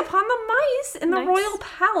away upon the mice in the Nice. royal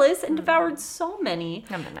palace and devoured so many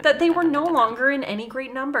that they were no longer in any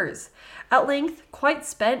great numbers. At length, quite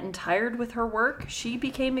spent and tired with her work, she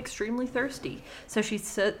became extremely thirsty. So she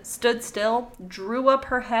stood still, drew up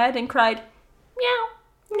her head, and cried, meow,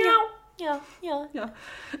 meow. Yeah.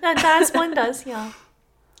 That's one does, yeah.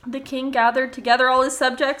 The king gathered together all his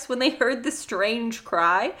subjects when they heard the strange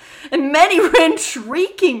cry, and many ran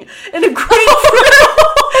shrieking in a great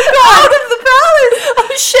crowd out of the palace.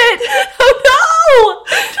 Oh shit! Oh no!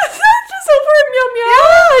 Just over a meow meow.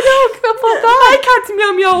 Yeah, I know. My cat's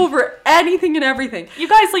meow meow over anything and everything. You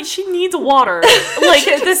guys, like, she needs water. Like,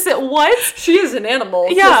 this, what? She is an animal,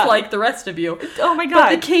 Yeah. just like the rest of you. Oh my But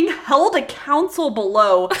god. the king held a council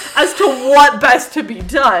below as to what best to be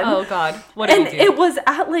done. Oh god. What did And he do? it was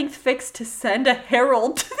at length fixed to send a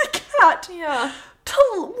herald to the cat Yeah. to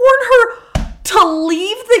warn her to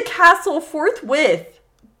leave the castle forthwith,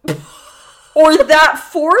 or that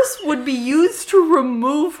force would be used to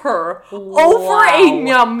remove her over a Wow.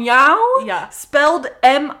 meow meow, Yeah. spelled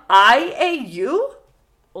M-I-A-U,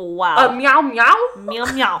 Wow. a meow meow, Meow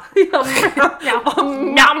meow. a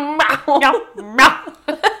meow meow, Meow meow.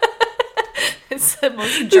 It's the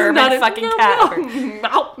most German Not a fucking meow, cat ever.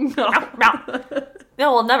 meow meow. Meow.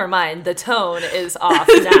 No, well, never mind. The tone is off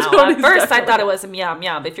The now. tone At is first, I definitely thought it was a meow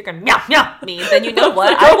meow, but if you're gonna meow meow me, then you know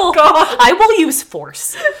what? like, I oh, will. God. I will use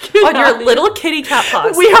force on your little kitty cat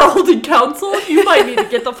paws. We are holding council. You might need to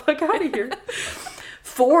get the fuck out of here.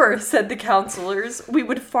 For, said the counselors, we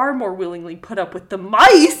would far more willingly put up with the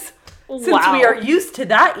mice, since Wow. we are used to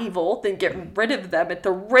that evil, than get rid of them at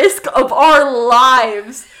the risk of our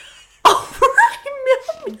lives.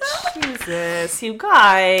 Jesus, you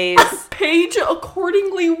guys. Page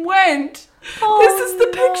accordingly went. Oh, This is the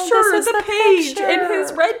no, picture this is of the the page in picture.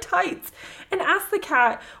 his red tights, and asked the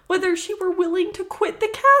cat whether she were willing to quit the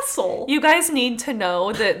castle. You guys need to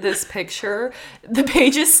know that this picture, the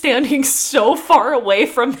page is standing so far away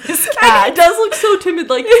from this And cat. he does look so timid,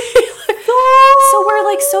 like, So we're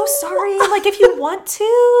like so sorry. Like if you want to,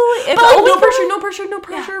 if oh, only no for- pressure, no pressure, no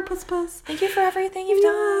pressure, puss puss. Thank you for everything you've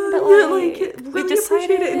done. But Yeah, like, really we decided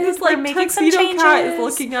appreciate it. And this we're like making some tuxedo changes. cat is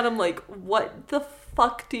looking at him like, what the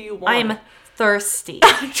fuck do you want? I'm thirsty.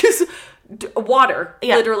 just water.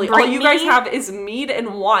 Yeah, Literally, all bring you guys me- have is mead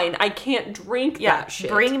and wine. I can't drink that shit.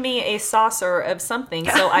 Bring me a saucer of something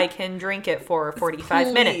so I can drink it for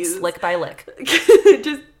 45 minutes, Please. lick by lick.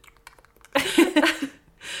 just.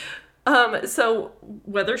 So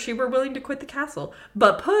whether she were willing to quit the castle,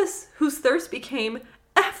 but Puss, whose thirst became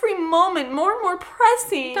every moment more and more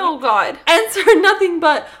pressing, Oh, God. answered nothing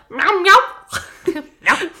but meow meow,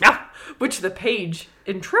 No, no. which the page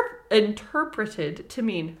interpreted to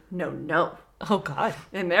mean no, no, Oh, God.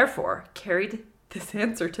 and therefore carried this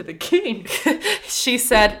answer to the king. She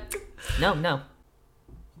said, no, no.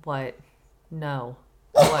 What? No.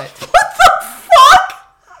 What?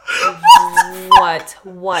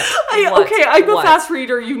 What? I'm a fast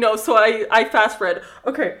reader, so I fast read.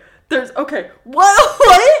 Okay, what?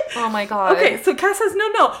 Oh my God. Okay, so Cass says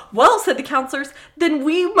no. Well, said the counselors, then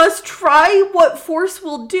we must try what force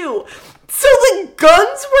will do. So the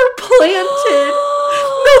guns were planted.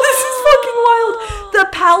 No, this is fucking wild. The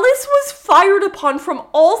palace was fired upon from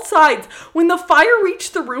all sides. When the fire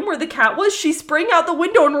reached the room where the cat was, she sprang out the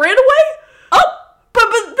window and ran away. Oh! But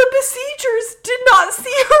the besiegers did not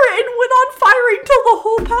see her and went on firing till the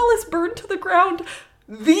whole palace burned to the ground.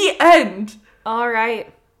 The end. All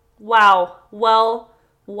right. Wow. Well,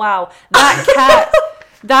 wow. That cat,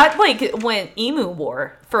 that went emu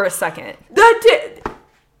war for a second. That did.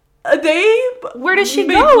 Where did she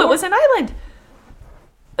made go? more- It was an island.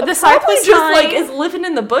 The Probably cypress just vine- is living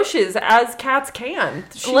in the bushes as cats can.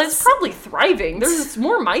 She's probably thriving. There's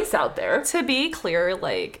more mice out there. To be clear,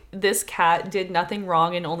 this cat did nothing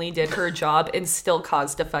wrong and only did her job and still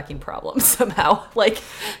caused a fucking problem somehow.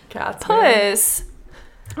 Cats. Man. Puss.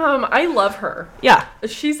 I love her. Yeah.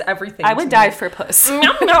 She's everything. I would die for Puss.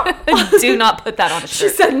 No. Do not put that on a She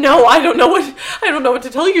shirt. said, "No, I don't know what to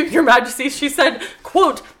tell you, Your Majesty." She said,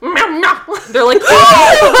 "Quote, meow, meow." They're like,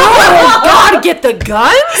 Oh, God, get the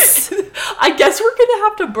guns? I guess we're gonna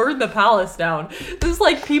have to burn the palace down. This is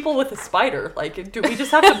like people with a spider. Do we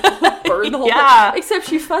just have to burn the whole Yeah. thing? Except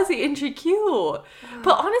she's fuzzy and she's cute.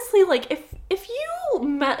 But honestly, if you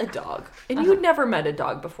met a dog and you'd never met a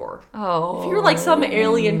dog before, Oh. if you're like some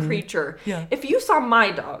alien creature, Yeah. if you saw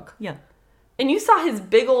my dog Yeah. and you saw his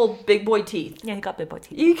big boy teeth, Yeah, he got big boy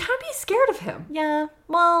teeth. you can't be scared of him. Yeah.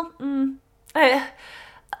 Well,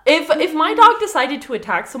 If my dog decided to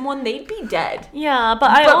attack someone, they'd be dead. yeah,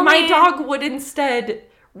 but My dog would instead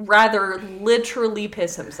rather literally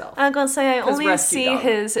piss himself. I'm gonna say I only rescue see dog.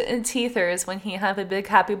 his teethers when he have a big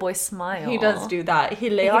happy boy smile. He does do that. He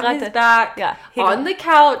lay He on got his the- back yeah, he on got- the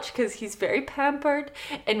couch because he's very pampered,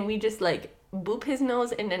 and we just boop his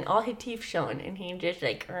nose and then all his teeth showing, and he just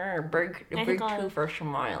bird he got- tooth for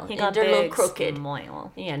smile. He And got they're a big little crooked.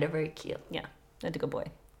 smile. Yeah, they're very cute. Yeah, that's a good boy.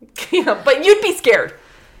 Yeah, but you'd be scared.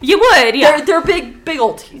 You would, yeah. They're big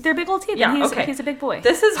old teeth. They're big old teeth. Yeah, and okay. He's a big boy.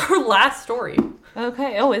 This is our last story.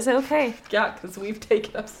 Okay. Oh, is it okay? Yeah, because we've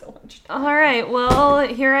taken up so much time. All right. Well,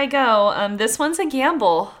 here I go. This one's a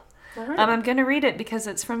gamble. All right. I'm gonna read it because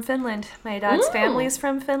it's from Finland. My dad's family is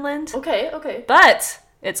from Finland. Okay. But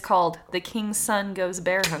it's called "The King's Son Goes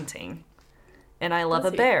Bear Hunting," and I love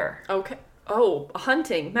Let's a see. bear. Okay. Oh,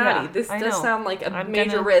 hunting. Maddie, Yeah, this I does know. sound like a I'm major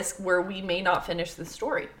gonna- risk where we may not finish the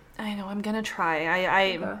story. I know. I'm gonna try.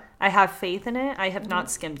 Okay. I have faith in it. I have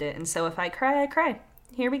not skimmed it, and so if I cry, I cry.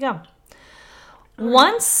 Here we go.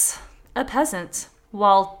 Once a peasant,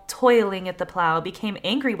 while toiling at the plow, became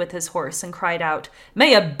angry with his horse and cried out,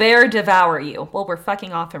 "May a bear devour you!" Well, we're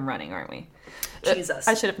fucking off and running, aren't we? Jesus.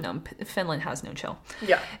 I should have known. Finland has no chill.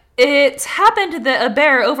 Yeah. It happened that a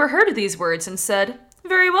bear overheard these words and said,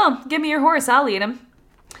 "Very well, give me your horse, I'll eat him."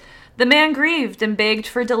 The man grieved and begged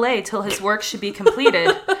for delay till his work should be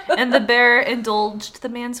completed, and the bear indulged the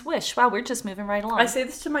man's wish. Wow, we're just moving right along. I say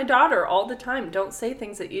this to my daughter all the time. Don't say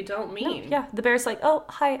things that you don't mean. Yeah, the bear's like, "Oh,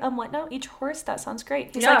 hi, what now? Eat your horse? That sounds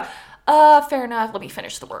great." He's Yeah. like, fair enough. Let me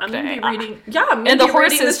finish the work I'm day." gonna be reading. Yeah, I'm And gonna the be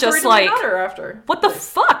horse reading is this story just to my like, daughter after. "What the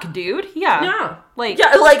fuck, dude?" Yeah. Yeah. Like,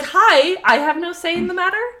 hi, I have no say in the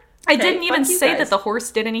matter. I Okay, didn't even fuck you say guys. that the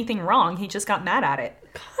horse did anything wrong. He just got mad at it.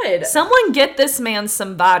 Good. Someone get this man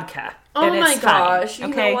some vodka. Oh and my it's fine, gosh. You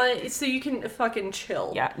okay? know what? So you can fucking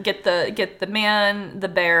chill. Yeah, get the man, the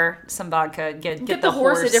bear, some vodka. Get Get the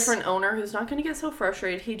horse a different owner who's not going to get so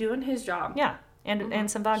frustrated. He doing his job. Yeah,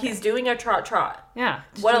 and some vodka. He's doing a trot. yeah.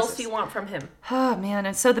 What Jesus. else do you want from him? Oh man!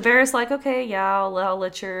 And so the bear is like, "Okay, yeah, I'll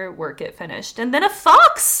let your work get finished." And then a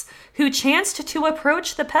fox, who chanced to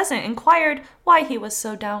approach the peasant, inquired why he was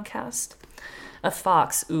so downcast. A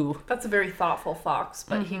fox, ooh. That's a very thoughtful fox,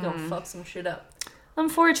 but he gonna fuck some shit up.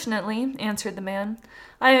 "Unfortunately," answered the man,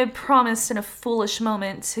 "I had promised in a foolish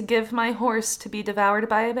moment to give my horse to be devoured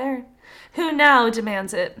by a bear, who now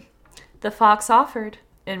demands it." The fox offered,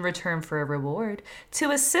 in return for a reward, to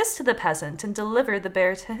assist the peasant and deliver the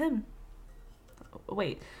bear to him.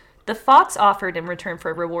 Wait. The fox offered in return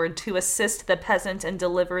for a reward to assist the peasant and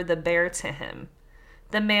deliver the bear to him.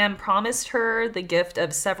 the man promised her the gift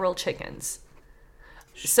of several chickens.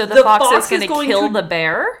 So the fox is going to kill the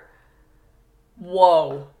bear?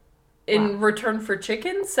 Whoa. In return for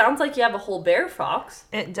chickens? Sounds like you have a whole bear, Fox.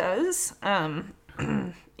 It does.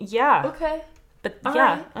 Yeah. Okay. But All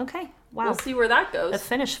yeah, right. okay. Wow. We'll see where that goes. A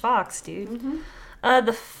Finnish fox, dude.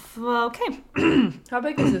 Mm-hmm. Okay. How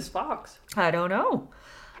big is this fox? I don't know.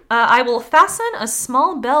 I will fasten a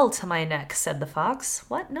small bell to my neck, said the fox.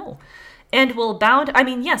 What? No. And will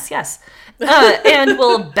yes. And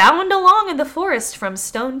will bound along in the forest from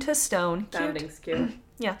stone to stone. Bounding's cute.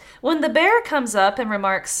 Yeah. When the bear comes up and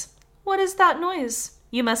remarks, "What is that noise?"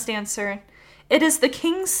 you must answer, "It is the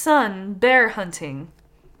king's son, bear hunting."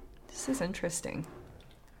 This is interesting.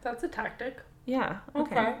 That's a tactic. Yeah.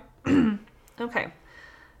 Okay. Okay.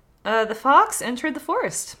 The fox entered the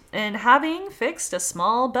forest, and having fixed a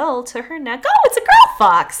small bell to her neck, oh, it's a girl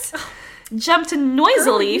fox, jumped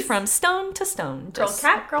noisily from stone to stone. Girl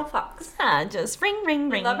cat, girl fox. Yeah, just ring, ring,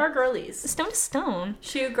 ring. Love our girlies. Stone to stone.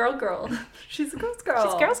 She a girl. She's a girl's girl.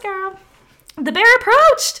 She's a girl's girl. The bear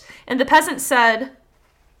approached, and the peasant said,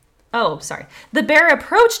 The bear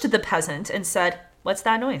approached the peasant and said, "What's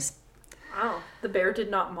that noise?" Wow. The bear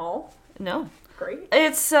did not maul? No. Great.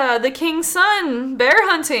 "It's the king's son, bear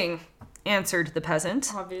hunting," answered the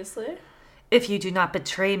peasant. Obviously. "If you do not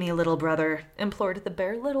betray me, little brother," implored the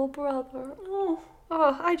bear. Little brother. Oh,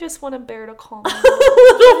 I just want a bear to call me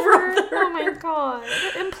little brother. Oh my god.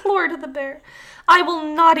 Implored the bear. "I will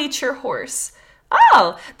not eat your horse."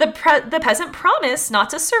 Oh, the peasant promised not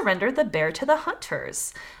to surrender the bear to the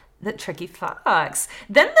hunters. The tricky fox.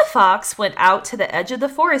 Then the fox went out to the edge of the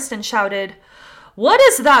forest and shouted, "What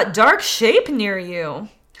is that dark shape near you?"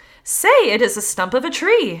 "Say, it is a stump of a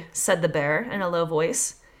tree," said the bear in a low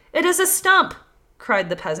voice. "It is a stump," cried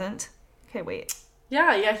the peasant. Okay, wait.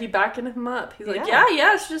 Yeah, he backing him up. He's like, Yeah.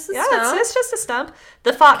 yeah, it's just a stump. It's just a stump.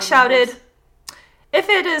 The fox shouted, "If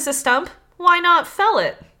it is a stump, why not fell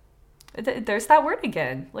it?" There's that word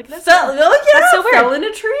again. Look at this. Oh, yeah, that's so weird. Fell in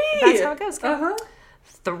a tree. That's how it goes. Uh-huh.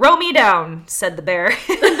 "Throw me down," said the bear.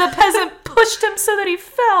 The peasant pushed him so that he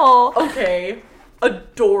fell. Okay.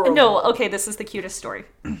 Adorable. No, okay, this is the cutest story.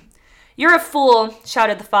 "You're a fool,"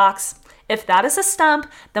 shouted the fox. "If that is a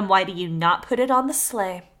stump, then why do you not put it on the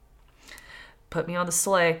sleigh?" "Put me on the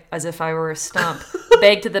sleigh as if I were a stump,"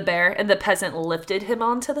 begged the bear, and the peasant lifted him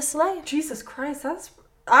onto the sleigh. Jesus Christ,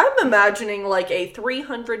 I'm imagining like a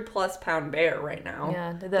 300+ pound bear right now.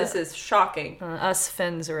 Yeah, this is shocking. Us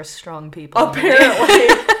Finns are a strong people. Apparently.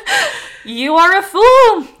 "You are a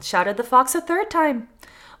fool," shouted the fox a third time.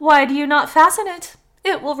 "Why do you not fasten it?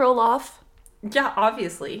 It will roll off." Yeah,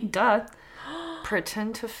 obviously. Duh.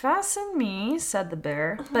 "Pretend to fasten me," said the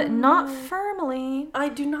bear, "but not firmly." I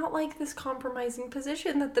do not like this compromising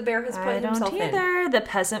position that the bear has put himself in. I don't either. The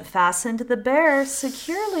peasant fastened the bear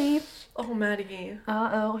securely. Oh, Maddie.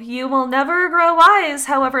 Uh-oh. "You will never grow wise,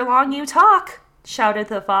 however long you talk," shouted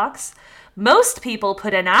the fox. "Most people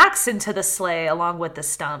put an axe into the sleigh along with the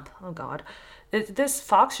stump." Oh, God. This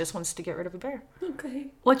fox just wants to get rid of a bear. Okay.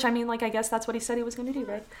 Which, I guess that's what he said he was going to do,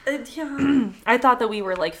 right? Yeah. I thought that we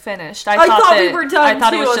were, finished. I thought we were done, I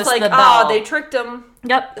thought too. it was just like, the bell. they tricked him.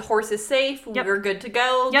 Yep. The horse is safe. Yep. We're good to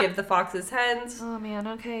go. Yep. Give the fox his hens. Oh, man,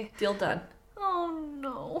 okay. Deal done. Oh,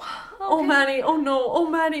 no. Okay. Oh, Maddie. Oh, no. Oh,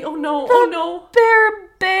 Maddie. Oh, no. Oh, no.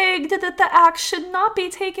 Bear begged that the axe should not be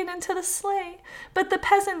taken into the sleigh, but the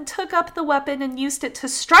peasant took up the weapon and used it to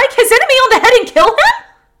strike his enemy on the head and kill him?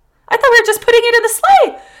 I thought we were just putting it in the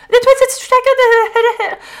sleigh.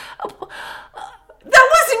 That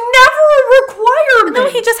was never a requirement. No,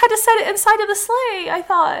 he just had to set it inside of the sleigh, I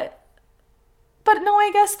thought. But no,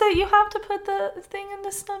 I guess that you have to put the thing in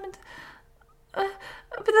the stomach.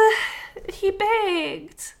 He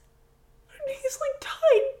begged. And he's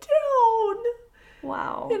tied down.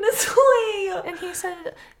 Wow. In a sleigh. And he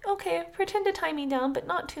said, "Okay, pretend to tie me down, but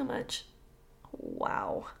not too much."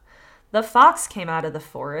 Wow. The fox came out of the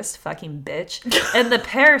forest, fucking bitch, and the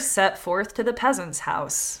pair set forth to the peasant's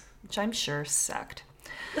house, which I'm sure sucked.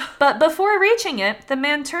 But before reaching it, the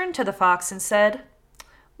man turned to the fox and said,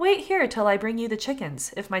 "Wait here till I bring you the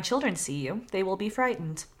chickens. If my children see you, they will be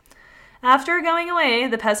frightened." After going away,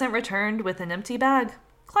 the peasant returned with an empty bag.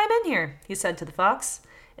 "Climb in here," he said to the fox,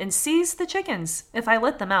 "and seize the chickens. If I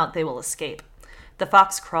let them out, they will escape." The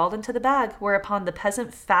fox crawled into the bag, whereupon the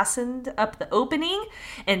peasant fastened up the opening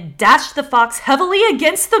and dashed the fox heavily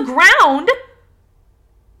against the ground.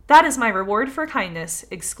 "That is my reward for kindness,"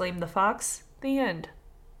 exclaimed the fox. The end.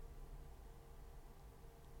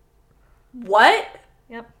 What?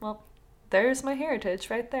 Yep, well, there's my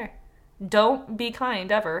heritage right there. Don't be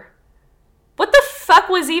kind ever. What the fuck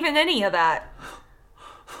was even any of that?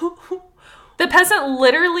 The peasant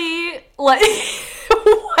literally, like,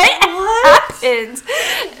 what happened?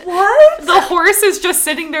 What? The horse is just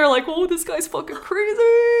sitting there like, oh, this guy's fucking crazy.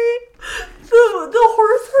 The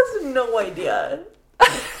horse has no idea.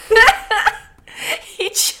 He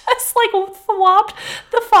just, like, flopped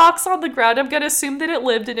the fox on the ground. I'm going to assume that it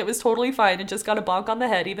lived and it was totally fine and just got a bonk on the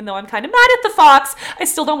head, even though I'm kind of mad at the fox. I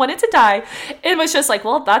still don't want it to die. It was just like,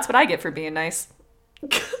 well, that's what I get for being nice.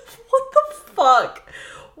 What the fuck?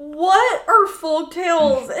 What are folk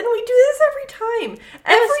tales? And we do this every time.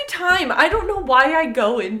 Every time. I don't know why I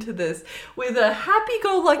go into this with a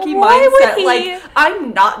happy-go-lucky mindset. Like,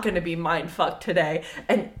 I'm not going to be mind-fucked today.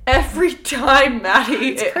 And every time,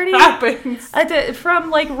 Maddie, it happens. From,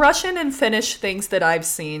 like, Russian and Finnish things that I've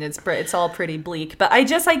seen, it's all pretty bleak. But I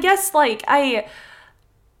guess, like, I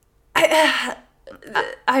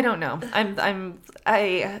don't know.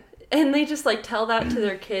 And they just, like, tell that to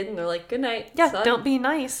their kid, and they're like, good night, yeah, son. Don't be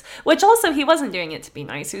nice. Which also, he wasn't doing it to be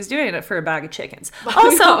nice. He was doing it for a bag of chickens.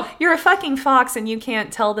 Also, you're a fucking fox, and you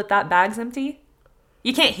can't tell that bag's empty?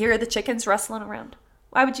 You can't hear the chickens rustling around?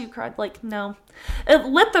 Why would you cry? Like, no.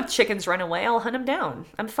 Let the chickens run away. I'll hunt them down.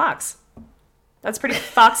 I'm a fox. That's a pretty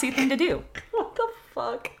foxy thing to do. What the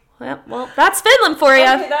fuck? Well, that's Finland for you.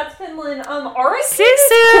 Okay, that's Finland. R.I.P.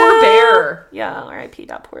 Poor bear. Yeah, R.I.P.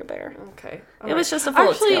 that poor bear. Okay. It was just a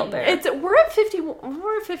full-scale bear. We're at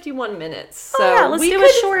 51 minutes. So yeah, let's do a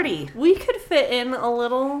shorty. We could fit in a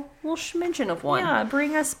little schmidgen of one. Yeah,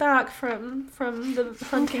 bring us back from the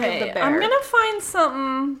hunting of the bear. I'm gonna find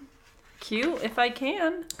something cute if I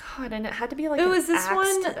can. God, and it had to be like is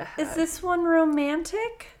this one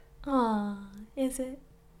romantic? Aw, is it?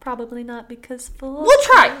 Probably not because we'll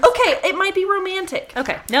try. Okay, it might be romantic.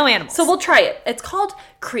 Okay, no animals. So we'll try it. It's called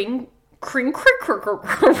Kring.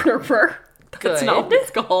 That's not what it's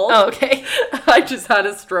called. Oh, okay. I just had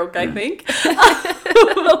a stroke, I think.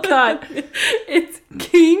 Oh, God. It's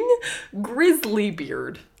King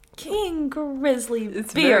Grizzlybeard. King Grizzlybeard.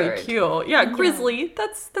 It's very cute. Yeah, grizzly.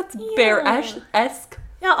 That's bear-esque.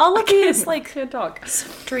 Yeah, all of these, like, can't talk.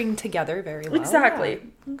 String together very well. Exactly.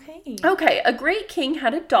 Yeah. Okay, a great king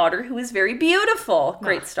had a daughter who was very beautiful.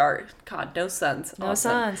 Great start. God, no sons. No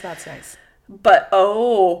sons, that's nice. But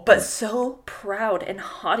so proud and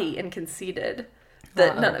haughty and conceited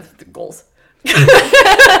that none of the goals.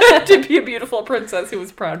 To be a beautiful princess who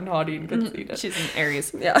was proud and haughty and conceited. She's an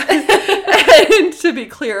Aries. Yeah. And to be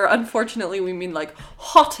clear, unfortunately, we mean like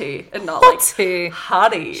haughty and not like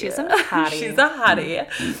hottie. She's a hottie. She's a hottie.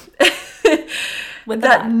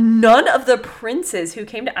 That none of the princes who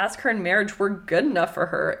came to ask her in marriage were good enough for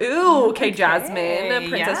her. Ooh, okay, Jasmine.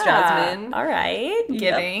 Princess Jasmine. All right.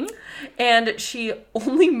 Giving. Yep. And she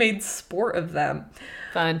only made sport of them.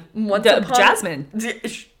 Fun. Jasmine.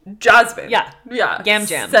 Jasmine. Yeah. Yeah. Yam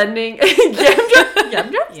jam. Sending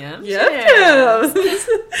yam jam.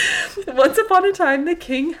 Once upon a time, the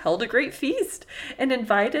king held a great feast and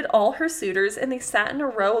invited all her suitors, and they sat in a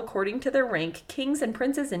row according to their rank, kings and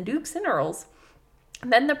princes and dukes and earls.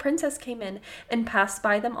 Then the princess came in and passed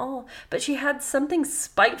by them all, but she had something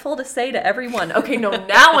spiteful to say to everyone. Okay, no,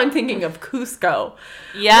 now I'm thinking of Cusco.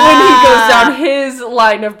 Yeah. When he goes down his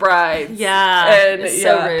line of brides. Yeah. And it's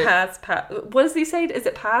so rude. pass. What does he say? Is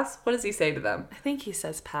it pass? What does he say to them? I think he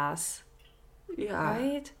says pass. Yeah.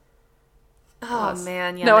 Right? Oh,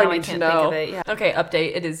 man. Yeah, no, I can't think of it. Yeah. Okay,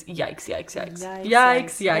 update. It is yikes. Yikes.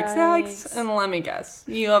 And let me guess.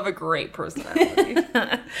 You have a great personality.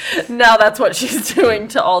 Now that's what she's doing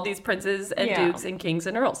to all these princes and dukes and kings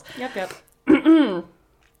and earls. Yep.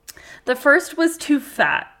 The first was too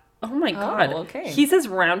fat. Oh my God. Okay. He's as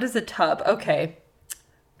round as a tub. Okay.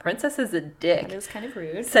 Princess is a dick. That is kind of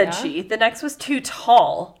rude. Said she. The next was too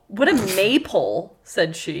tall. What a maypole,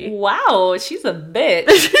 said she. Wow, she's a bitch.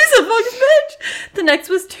 She's a fucking bitch. The next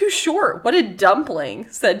was too short. What a dumpling,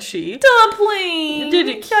 said she. Dumpling! Did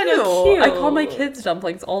it Kind of cute. I call my kids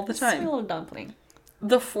dumplings all the time. It's a little dumpling.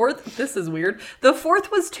 The fourth, this is weird. The fourth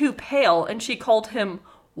was too pale, and she called him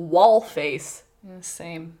wall face. Yeah,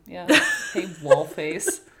 same. Yeah. Hey, wall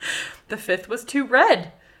face. The fifth was too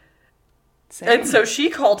red. Same. And so she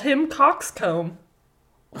called him coxcomb.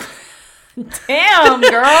 Damn,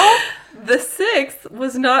 girl. The sixth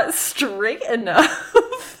was not straight enough.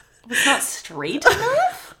 Was not straight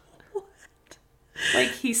enough? What? Like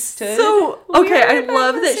he stood. So, okay, I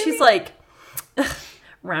love that she's like,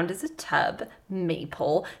 round as a tub,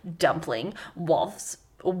 maple, dumpling,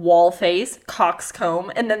 wall face,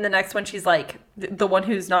 coxcomb. And then the next one, she's like, the one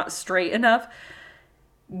who's not straight enough.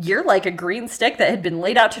 You're like a green stick that had been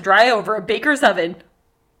laid out to dry over a baker's oven.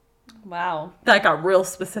 Wow. That got real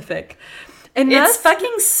specific. And it's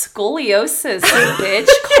fucking scoliosis, bitch.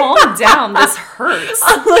 Calm down. This hurts.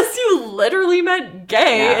 Unless you literally meant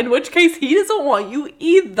gay, in which case he doesn't want you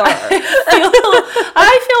either.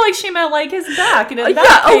 I feel like she meant like his back, and in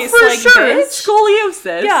that case, for like sure, bitch.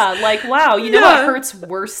 scoliosis. Yeah, like wow, you know what hurts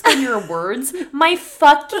worse than your words? My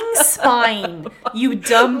fucking spine. You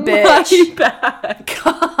dumb bitch. My back.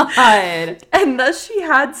 God. And thus she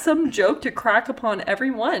had some joke to crack upon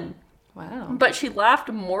everyone. Wow. But she laughed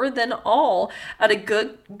more than all at a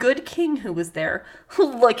good king who was there.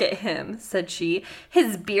 Look at him, said she.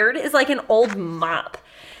 His beard is like an old mop.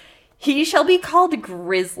 He shall be called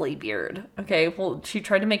Grizzly Beard. Okay, well, she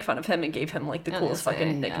tried to make fun of him and gave him like the coolest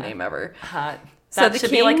fucking nickname ever. Hot. So That the should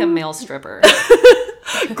king, be like a male stripper.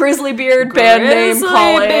 Grizzly Beard, band name,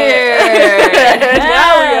 call it.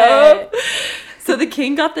 Now we go. So the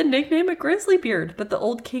king got the nickname of Grizzly Beard, but the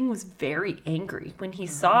old king was very angry when he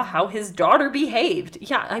saw how his daughter behaved.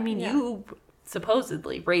 Yeah, I mean, you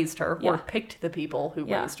supposedly raised her or picked the people who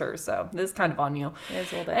raised her, so this is kind of on you. It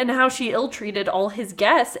is a little bit. And how she ill-treated all his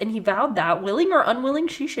guests, and he vowed that, willing or unwilling,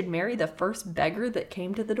 she should marry the first beggar that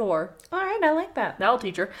came to the door. All right, I like that. That'll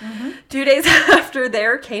teach her. 2 days after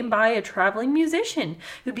there came by a traveling musician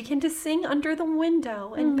who began to sing under the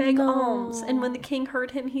window and beg alms. And when the king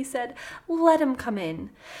heard him, he said, let him come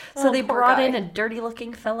in. So they brought in a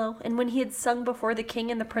dirty-looking fellow, and when he had sung before the king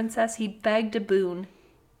and the princess, he begged a boon.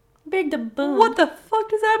 Begged a boon. What the fuck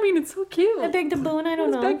does that mean? It's so cute. I begged a boon. I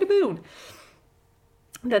don't know. Begged a boon.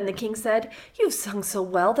 Then the king said, you've sung so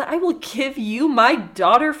well that I will give you my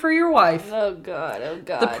daughter for your wife. Oh, God. Oh,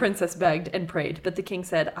 God. The princess begged and prayed, but the king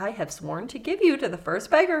said, I have sworn to give you to the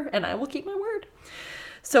first beggar, and I will keep my word.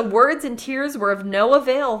 So words and tears were of no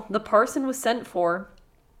avail. The parson was sent for,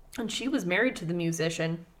 and she was married to the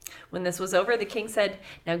musician. When this was over, the king said,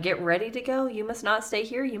 now get ready to go. You must not stay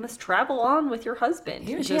here. You must travel on with your husband.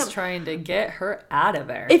 He was just trying to get her out of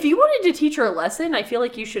there. If you wanted to teach her a lesson, I feel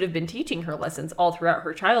like you should have been teaching her lessons all throughout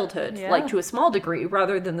her childhood, like to a small degree,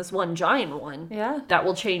 rather than this one giant one. Yeah. That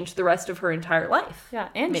will change the rest of her entire life. Yeah,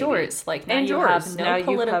 and maybe. yours. Like, now and you yours. have no now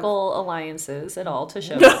political alliances at all to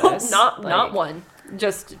show No, this. not one.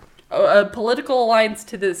 Just a political alliance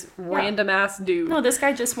to this random ass dude. No, this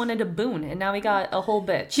guy just wanted a boon, and now he got a whole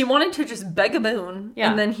bitch. He wanted to just beg a boon,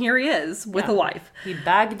 and then here he is with a wife. He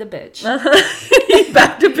bagged a bitch. He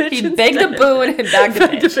bagged a bitch. He begged a boon and bagged a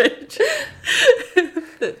bitch.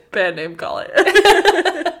 The band name, call it.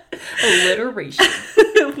 Alliteration.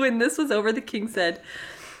 When this was over, the king said,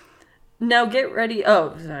 now get ready.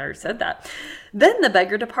 Oh, I already said that. Then the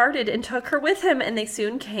beggar departed and took her with him, and they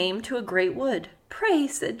soon came to a great wood. Pray,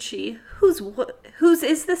 said she, whose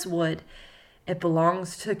is this wood? It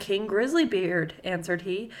belongs to King Grizzly Beard, answered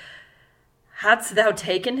he. Hadst thou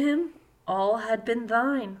taken him, all had been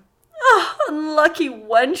thine. Ah, unlucky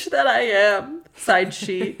wench that I am, sighed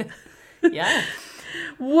she. Yeah.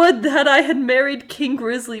 Would that I had married King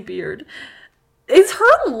Grizzly Beard. Is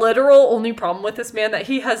her literal only problem with this man that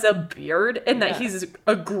he has a beard and that he's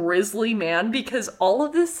a grizzly man? Because all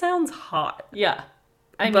of this sounds hot. Yeah.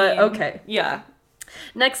 I mean, okay. Yeah.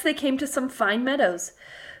 Next they came to some fine meadows.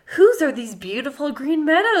 Whose are these beautiful green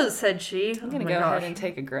meadows? Said she. I'm going to go ahead and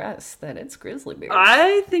take a guess that it's Grizzly Beard.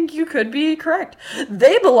 I think you could be correct.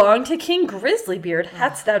 They belong to King Grizzly Beard.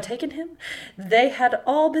 Hadst thou taken him? They had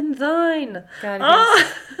all been thine. God,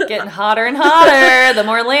 he's getting hotter and hotter the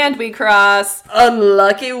more land we cross.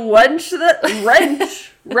 Unlucky wench that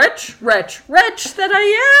wretch that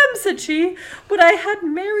I am, said she. Would I had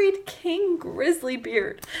married King Grizzly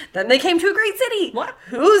Beard. Then they came to a great city. What?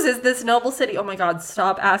 Whose is this noble city? Oh my God,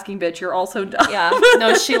 stop asking, bitch. You're all so dumb. Yeah.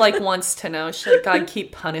 No, she like wants to know. She's like, God,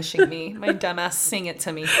 keep punishing me. My dumbass, sing it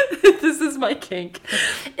to me. This is my kink.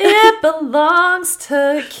 It belongs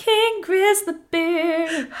to King Grizzly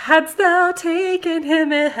Beard. Hadst thou taken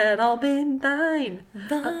him, it had all been thine.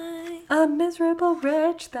 A miserable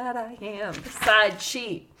wretch that I am, sighed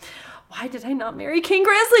she. Why did I not marry King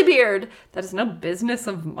Grizzly Beard? That is no business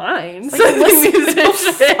of mine. Like,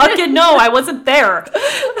 fucking no, I wasn't there.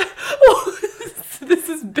 This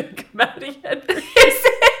is big Maddie energy.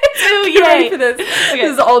 Ooh, Get ready for this. Okay.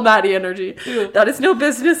 This is all Maddie energy. Ooh. That is no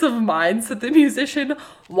business of mine, said the musician.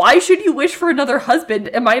 Why should you wish for another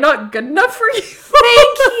husband? Am I not good enough for you?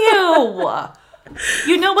 Thank you.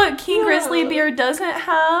 You know what? King Grizzly Beard doesn't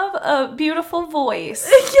have a beautiful voice.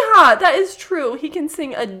 Yeah, that is true. He can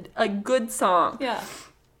sing a good song. Yeah.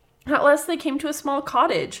 At last they came to a small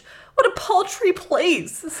cottage. What a paltry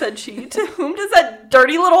place, said she. To whom does that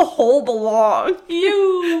dirty little hole belong?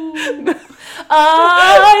 You.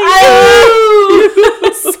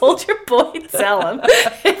 Soldier boy, tell him.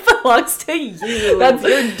 It belongs to you. That's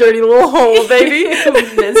your dirty little hole, baby.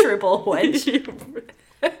 You miserable wench.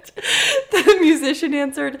 The musician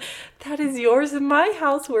answered, "That is yours in my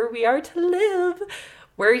house where we are to live."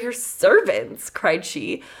 "Where are your servants?" cried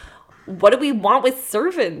she. "What do we want with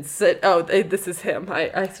servants?" This is him.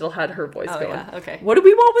 I still had her voice going. Yeah, okay. "What do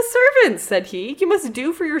we want with servants?" said he. "You must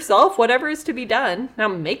do for yourself whatever is to be done. Now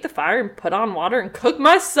make the fire and put on water and cook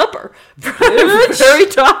my supper. I'm very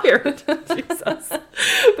tired." Jesus.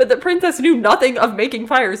 But the princess knew nothing of making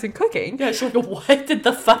fires and cooking. Yeah, she's like, what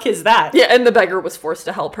the fuck is that? Yeah, and the beggar was forced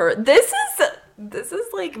to help her. This is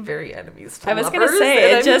like very enemies to I was lovers, gonna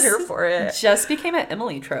say, and I'm here for it. just became an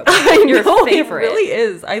Emily trope. I Your know, favorite. it really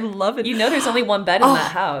is. I love it. You know there's only one bed in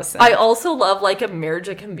that house. I also love like a marriage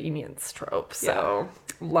of convenience trope, so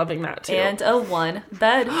loving that too. And a one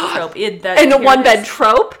bed trope. And a one bed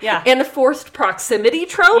trope. Yeah. And a forced proximity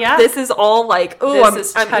trope. Yeah. This is all like, This I'm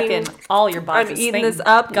is checking all your boxes. I'm eating Thank this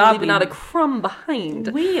up God and leaving not a crumb behind.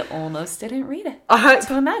 We almost didn't read it.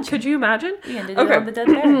 So imagine. Could you imagine? We ended it on the dead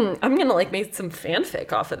bear. I'm gonna like make some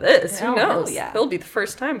fanfic off of this. Oh, Who knows? hell yeah. It'll be the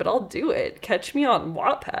first time, but I'll do it. Catch me on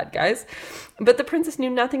Wattpad, guys. But the princess knew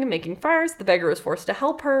nothing of making fires. The beggar was forced to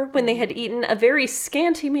help her. When they had eaten a very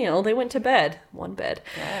scanty meal, they went to bed. One bed.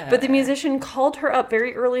 Yeah. But the musician called her up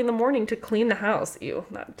very early in the morning to clean the house. Ew,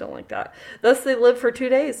 don't like that. Thus they lived for 2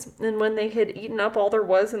 days. And when they had eaten up all there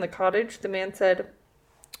was in the cottage, the man said,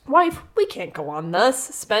 "Wife, we can't go on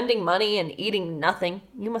thus, spending money and eating nothing.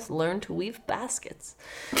 You must learn to weave baskets."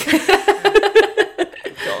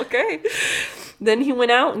 Okay. Then he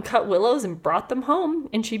went out and cut willows and brought them home,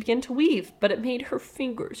 and she began to weave, but it made her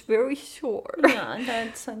fingers very sore. Yeah,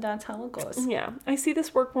 that's how it goes. Yeah, "I see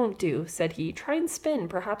this work won't do," said he. "Try and spin.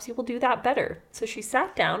 Perhaps you will do that better." So she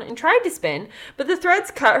sat down and tried to spin, but the threads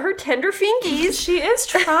cut her tender fingies. She is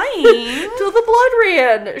trying. Till the blood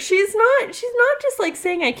ran. She's not just like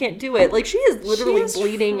saying I can't do it. Like she is literally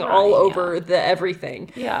bleeding all over the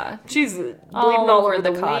everything. Yeah. She's bleeding all over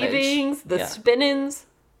the cottage. weavings, the spinnings.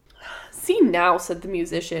 "See now," said the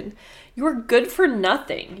musician, "you are good for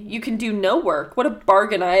nothing. You can do no work. What a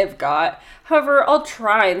bargain I have got. However, I'll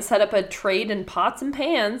try and set up a trade in pots and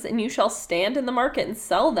pans, and you shall stand in the market and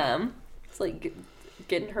sell them." It's like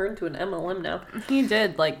getting her into an MLM now. He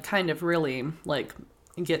did, like, kind of really, like,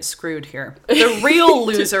 get screwed here. The real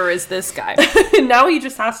loser is this guy. Now he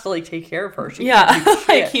just has to like take care of her. She Yeah, can't do like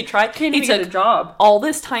shit. he tried. Can't He even get took a job. all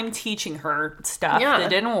this time teaching her stuff. Yeah. That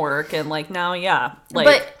didn't work, and like now, yeah. Like,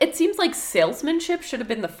 But it seems like salesmanship should have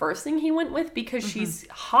been the first thing he went with because she's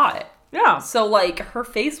hot. yeah, So like her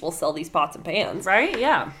face will sell these pots and pans. right,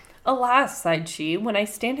 yeah. "Alas," sighed she, "when I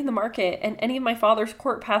stand in the market and any of my father's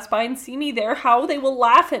court pass by and see me there, how they will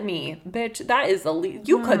laugh at me. Bitch, that is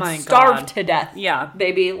you could my starve God. to death. Yeah.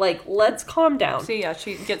 Baby, like, let's calm down." See, yeah,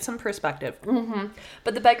 she gets some perspective.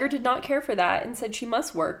 But the beggar did not care for that and said she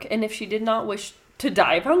must work, and if she did not wish to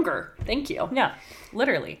die of hunger. Thank you. Yeah,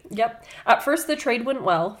 literally. Yep. At first the trade went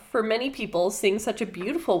well, for many people, seeing such a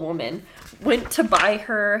beautiful woman, went to buy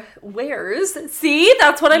her wares. See?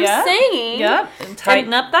 That's what I'm saying. Yep. And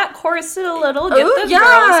tighten up that corset a little. Get Oh, the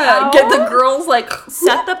girls out. Get the girls, like...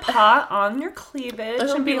 Set the pot on your cleavage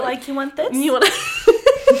It'll and be be like, you want this? You want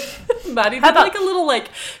to... Maddie did about- like a little,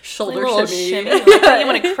 like, shoulder little shimmy. Like, you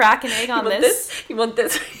want to crack an egg on You want this? You want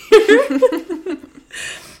this?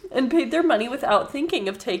 And paid their money without thinking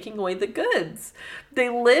of taking away the goods. They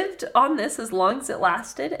lived on this as long as it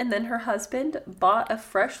lasted, and then her husband bought a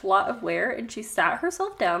fresh lot of ware, and she sat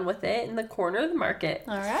herself down with it in the corner of the market.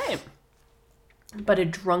 All right. But a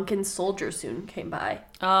drunken soldier soon came by.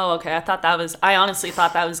 Oh, okay. I honestly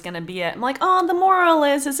thought that was going to be it. I'm like, oh, the moral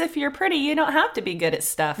is if you're pretty, you don't have to be good at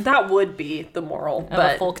stuff. That would be the moral,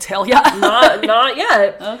 But but folktale, yeah. not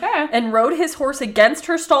yet. Okay. And rode his horse against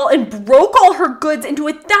her stall and broke all her goods into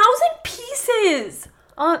 1,000 pieces.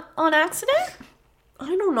 On accident?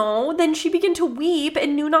 I don't know. Then she began to weep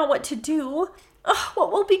and knew not what to do. "Oh,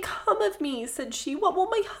 what will become of me?" said she. "What will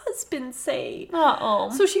my husband say?" Uh-oh.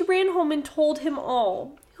 So she ran home and told him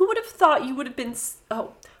all. Who would have thought you would have been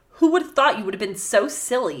so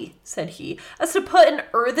silly," said he, "as to put an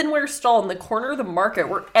earthenware stall in the corner of the market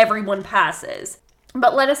where everyone passes?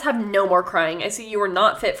 But let us have no more crying. I see you are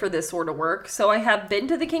not fit for this sort of work. So I have been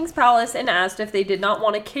to the king's palace and asked if they did not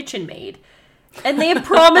want a kitchen maid. And they have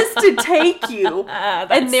promised to take you.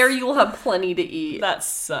 And there you will have plenty to eat. That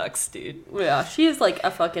sucks, dude. Yeah, she is like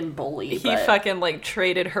a fucking bully. He fucking like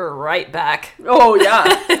traded her right back. Oh, yeah.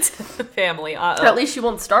 To the family. At least she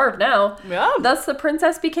won't starve now. Yeah. Thus, the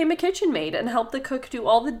princess became a kitchen maid and helped the cook do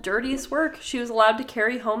all the dirtiest work. She was allowed to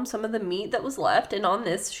carry home some of the meat that was left, and on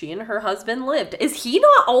this, she and her husband lived. Is he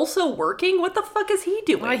not also working? What the fuck is he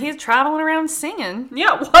doing? Well, he's traveling around singing.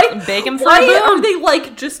 Yeah, why? Begging for why a boon. are they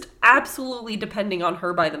like just absolutely depending on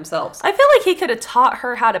her by themselves? I feel like he could have taught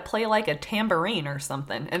her how to play like a tambourine or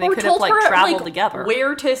something, and they could have like traveled together.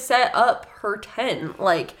 Where to set up her tent,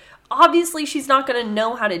 like. Obviously, she's not going to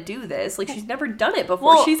know how to do this. Like, she's never done it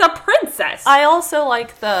before. Well, she's a princess. I also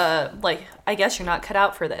like I guess you're not cut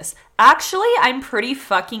out for this. Actually, I'm pretty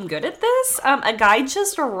fucking good at this. A guy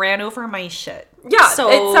just ran over my shit. Yeah, so,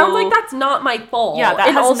 it sounds like that's not my fault. Yeah, that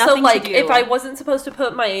and has also, nothing like, to do. if I wasn't supposed to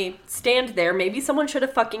put my stand there, maybe someone should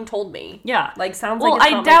have fucking told me. Yeah. Like, sounds well, like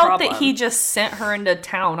it's not I doubt my problem. that he just sent her into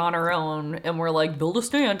town on her own and we're like, build a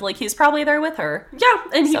stand. Like, he's probably there with her. Yeah,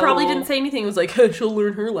 and he probably didn't say anything. He was like, hey, she'll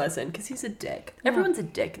learn her lesson. Because he's a dick. Yeah. Everyone's a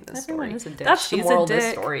dick in this Everyone story. is a dick. That's She's the moral a of this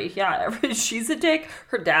dick. story. Yeah, she's a dick.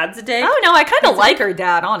 Her dad's a dick. Oh, no, I kind of like her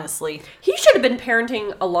dad, honestly. He should have been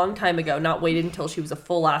parenting a long time ago, not waited until she was a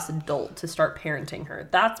full-ass adult to start parenting her.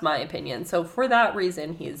 That's my opinion. So for that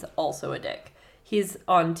reason, he's also a dick. He's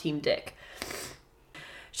on Team Dick.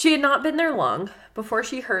 She had not been there long before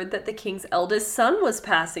she heard that the king's eldest son was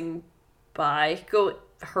passing by.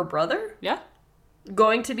 Her brother? Yeah.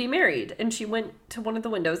 Going to be married. And she went to one of the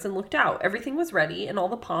windows and looked out. Everything was ready, and all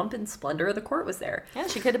the pomp and splendor of the court was there. Yeah,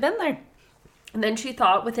 she could have been there. And then she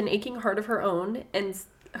thought with an aching heart of her own and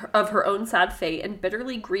of her own sad fate, and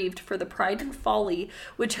bitterly grieved for the pride and folly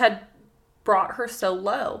which had brought her so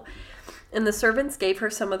low. And the servants gave her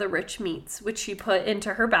some of the rich meats, which she put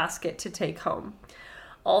into her basket to take home.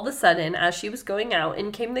 All of a sudden, as she was going out,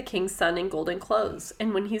 in came the king's son in golden clothes.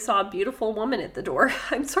 And when he saw a beautiful woman at the door,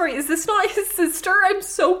 I'm sorry, is this not his sister? I'm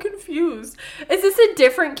so confused. Is this a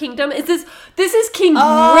different kingdom? This is King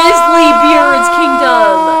Grizzlybeard's kingdom.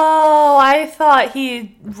 Oh, I thought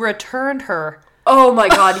he returned her. Oh my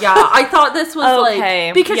god, yeah. I thought this was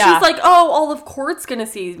like... Because she's like, oh, all of court's gonna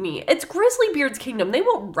see me. It's Grizzlybeard's kingdom. They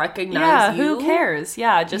won't recognize you. Yeah, who cares?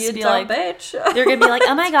 Yeah, just you be dumb like... bitch. They're gonna be like,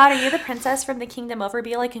 oh my god, are you the princess from the kingdom over?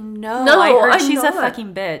 Be like, no, I heard she's a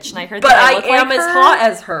fucking bitch. And I heard but that I am as hot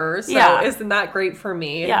as her, so yeah. Isn't that great for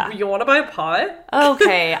me? Yeah. You want to buy a pot?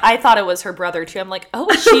 Okay, I thought it was her brother too. I'm like, oh,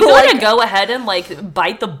 is she going to go ahead and like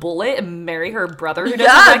bite the bullet and marry her brother who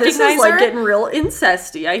doesn't recognize her? This is like getting real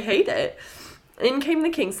incesty. I hate it. In came the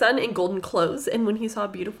king's son in golden clothes, and when he saw a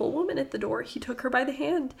beautiful woman at the door, he took her by the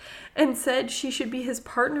hand and said she should be his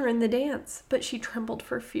partner in the dance. But she trembled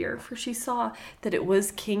for fear, for she saw that it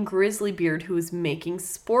was King Grizzlybeard who was making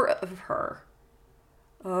sport of her.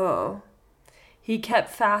 Oh. He kept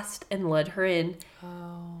fast and led her in.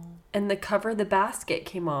 Oh. And the cover of the basket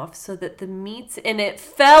came off so that the meats in it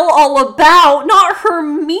fell all about, not her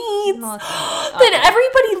meats. Then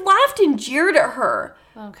everybody laughed and jeered at her.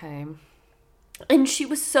 Okay. And she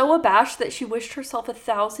was so abashed that she wished herself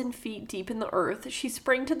 1,000 feet deep in the earth. She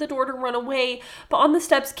sprang to the door to run away, but on the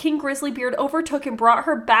steps King Grizzlybeard overtook and brought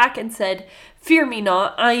her back and said, "Fear me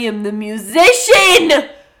not, I am the musician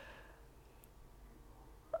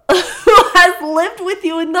who has lived with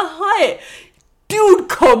you in the hut." Dude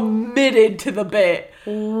committed to the bit. I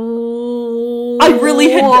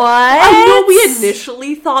really had... What? I know we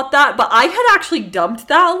initially thought that, but I had actually dumped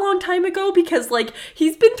that a long time ago because, like,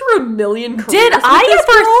 he's been through a million careers. Did with I this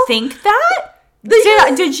ever girl. think that?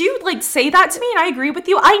 Did you, like, say that to me and I agree with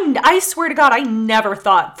you? I swear to God, I never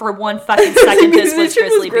thought for one fucking second this was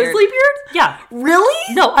Grizzlybeard. Yeah.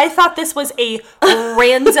 Really? No, I thought this was a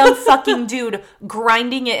random fucking dude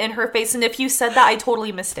grinding it in her face, and if you said that, I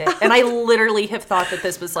totally missed it. And I literally have thought that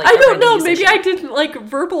this was, like, I don't know, maybe I didn't, like,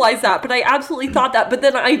 verbalize that, but I absolutely thought that. But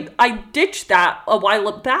then I ditched that a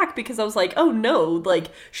while back because I was like, oh no, like,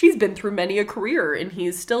 she's been through many a career, and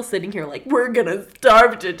he's still sitting here like, we're gonna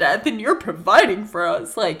starve to death, and you're providing for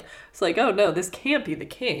us. Like, it's like, oh no, this can't be the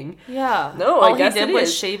king. Yeah. No, All I guess he did it was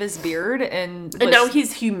is. shave his beard and now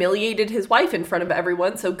he's humiliated his wife in front of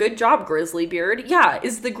everyone, so good job, Grizzlybeard. Yeah,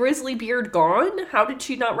 is the Grizzlybeard gone? How did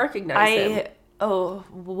she not recognize him? Oh,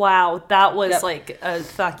 wow. That was like a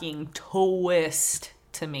fucking twist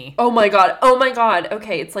to me. Oh my god.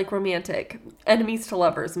 Okay, it's like romantic. Enemies to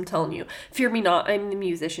lovers, I'm telling you. Fear me not, I'm the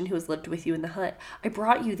musician who has lived with you in the hut. I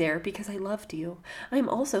brought you there because I loved you. I am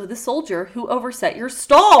also the soldier who overset your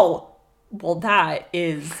stall. Well, that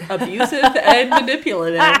is abusive and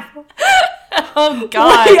manipulative. Oh,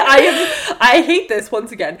 God. Like, I hate this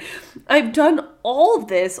once again. I've done all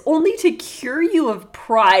this only to cure you of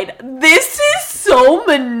pride. This is so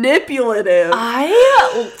manipulative.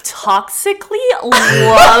 I toxically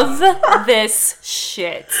love this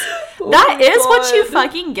shit. That is what you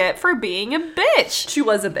fucking get for being a bitch. She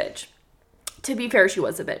was a bitch. To be fair, she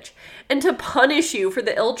was a bitch. And to punish you for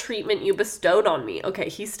the ill treatment you bestowed on me. Okay,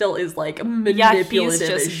 he still is like manipulative. Yeah, he's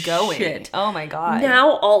just as going. Shit. Oh my God.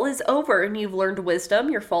 Now all is over and you've learned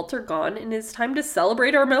wisdom, your faults are gone, and it's time to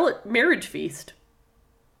celebrate our marriage feast.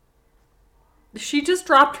 She just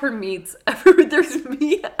dropped her meats everywhere. There's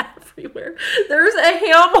meat everywhere. There's a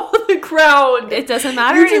ham on the ground. It doesn't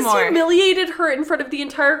matter you anymore. You just humiliated her in front of the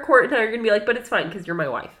entire court, and now you're going to be like, but it's fine because you're my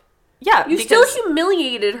wife. Yeah, you still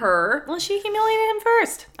humiliated her. Well, she humiliated him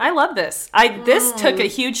first. I love this. This took a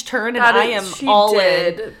huge turn, and I am all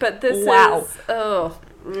in. But this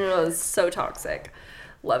is so toxic.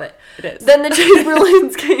 Love it. It is. Then the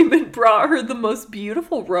Chamberlains came and brought her the most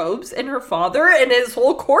beautiful robes, and her father and his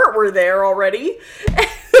whole court were there already.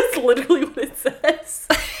 That's literally what it says.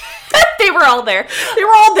 They were all there. They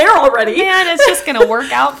were all there already. Man, it's just going to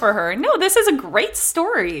work out for her. No, this is a great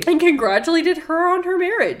story. And congratulated her on her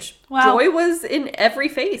marriage. Wow. Joy was in every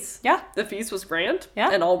face. Yeah. The feast was grand.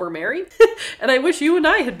 Yeah. And all were merry. And I wish you and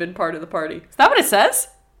I had been part of the party. Is that what it says?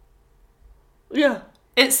 Yeah.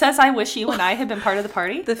 It says, I wish you and I had been part of the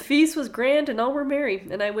party? The feast was grand and all were merry.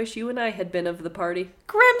 And I wish you and I had been of the party.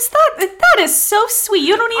 Grims, that is so sweet.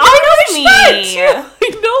 You don't even know me. I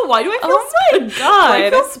know. Why do I feel Oh my God. Do I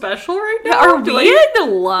feel special right now? Are we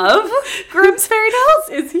in love? Grimm's Fairy Tales?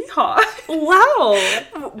 Is he hot? Wow.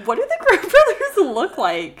 What do the Grimm brothers look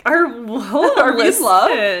like? Are we in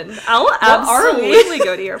love? I'll absolutely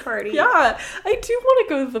go to your party. Yeah. I do want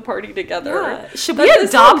to go to the party together. Yeah. Should we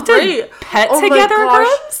adopt a pet together,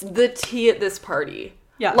 Grims? The tea at this party.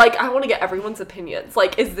 Yeah. Like, I want to get everyone's opinions.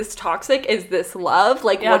 Like, is this toxic? Is this love?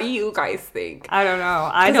 Like, Yeah. what do you guys think? I don't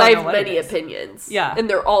know. Because I have many opinions. Yeah. And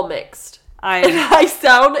they're all mixed. I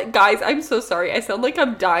sound, guys, I'm so sorry. I sound like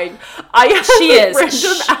I'm dying. I have a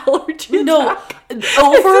random allergy attack.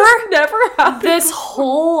 Over never happened. This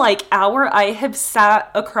whole hour, I have sat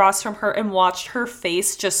across from her and watched her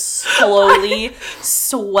face just slowly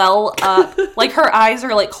swell up. Like her eyes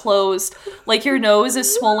are closed. Like your nose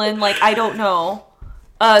is swollen. I don't know.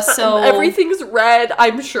 So everything's red.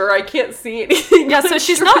 I'm sure I can't see anything. Yeah, so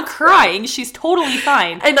she's not crying. She's totally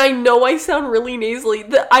fine. And I know I sound really nasally.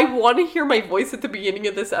 I want to hear my voice at the beginning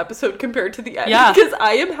of this episode compared to the end. Yeah. Because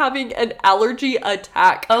I am having an allergy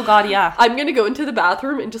attack. Oh God, yeah. I'm going to go into the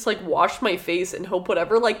bathroom and just wash my face and hope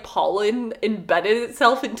whatever pollen embedded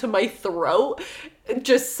itself into my throat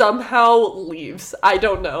just somehow leaves. I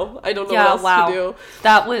don't know. I don't know what else to do.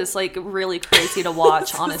 That was really crazy to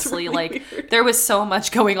watch, honestly. Really weird. There was so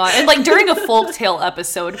much going on. And during a folktale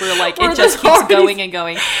episode where Where it just keeps going and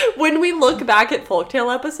going. When we look back at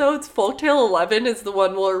folktale episodes, folktale 11 is the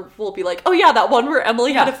one where we'll be like, oh yeah, that one where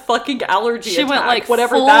Emily had a fucking allergy she attack. Went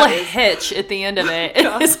whatever full that is. hitch at the end of it.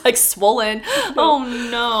 It's swollen. Oh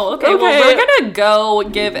no. Okay, well we're gonna go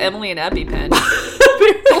give Emily an EpiPen.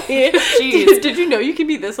 Jeez. Did you know you can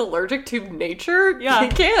be this allergic to nature? Yeah. You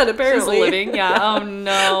can, apparently. She's living, yeah. Oh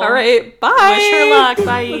no. All right, bye. Wish her luck.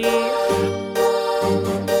 Bye.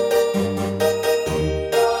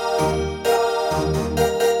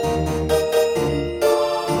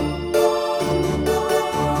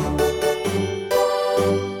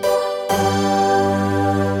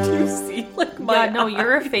 No,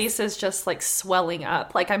 your face is just swelling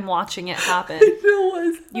up. I'm watching it happen.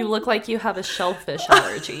 You look like you have a shellfish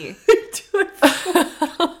allergy.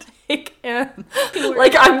 Take him.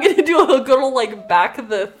 I'm gonna do a good old back of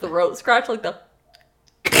the throat scratch, the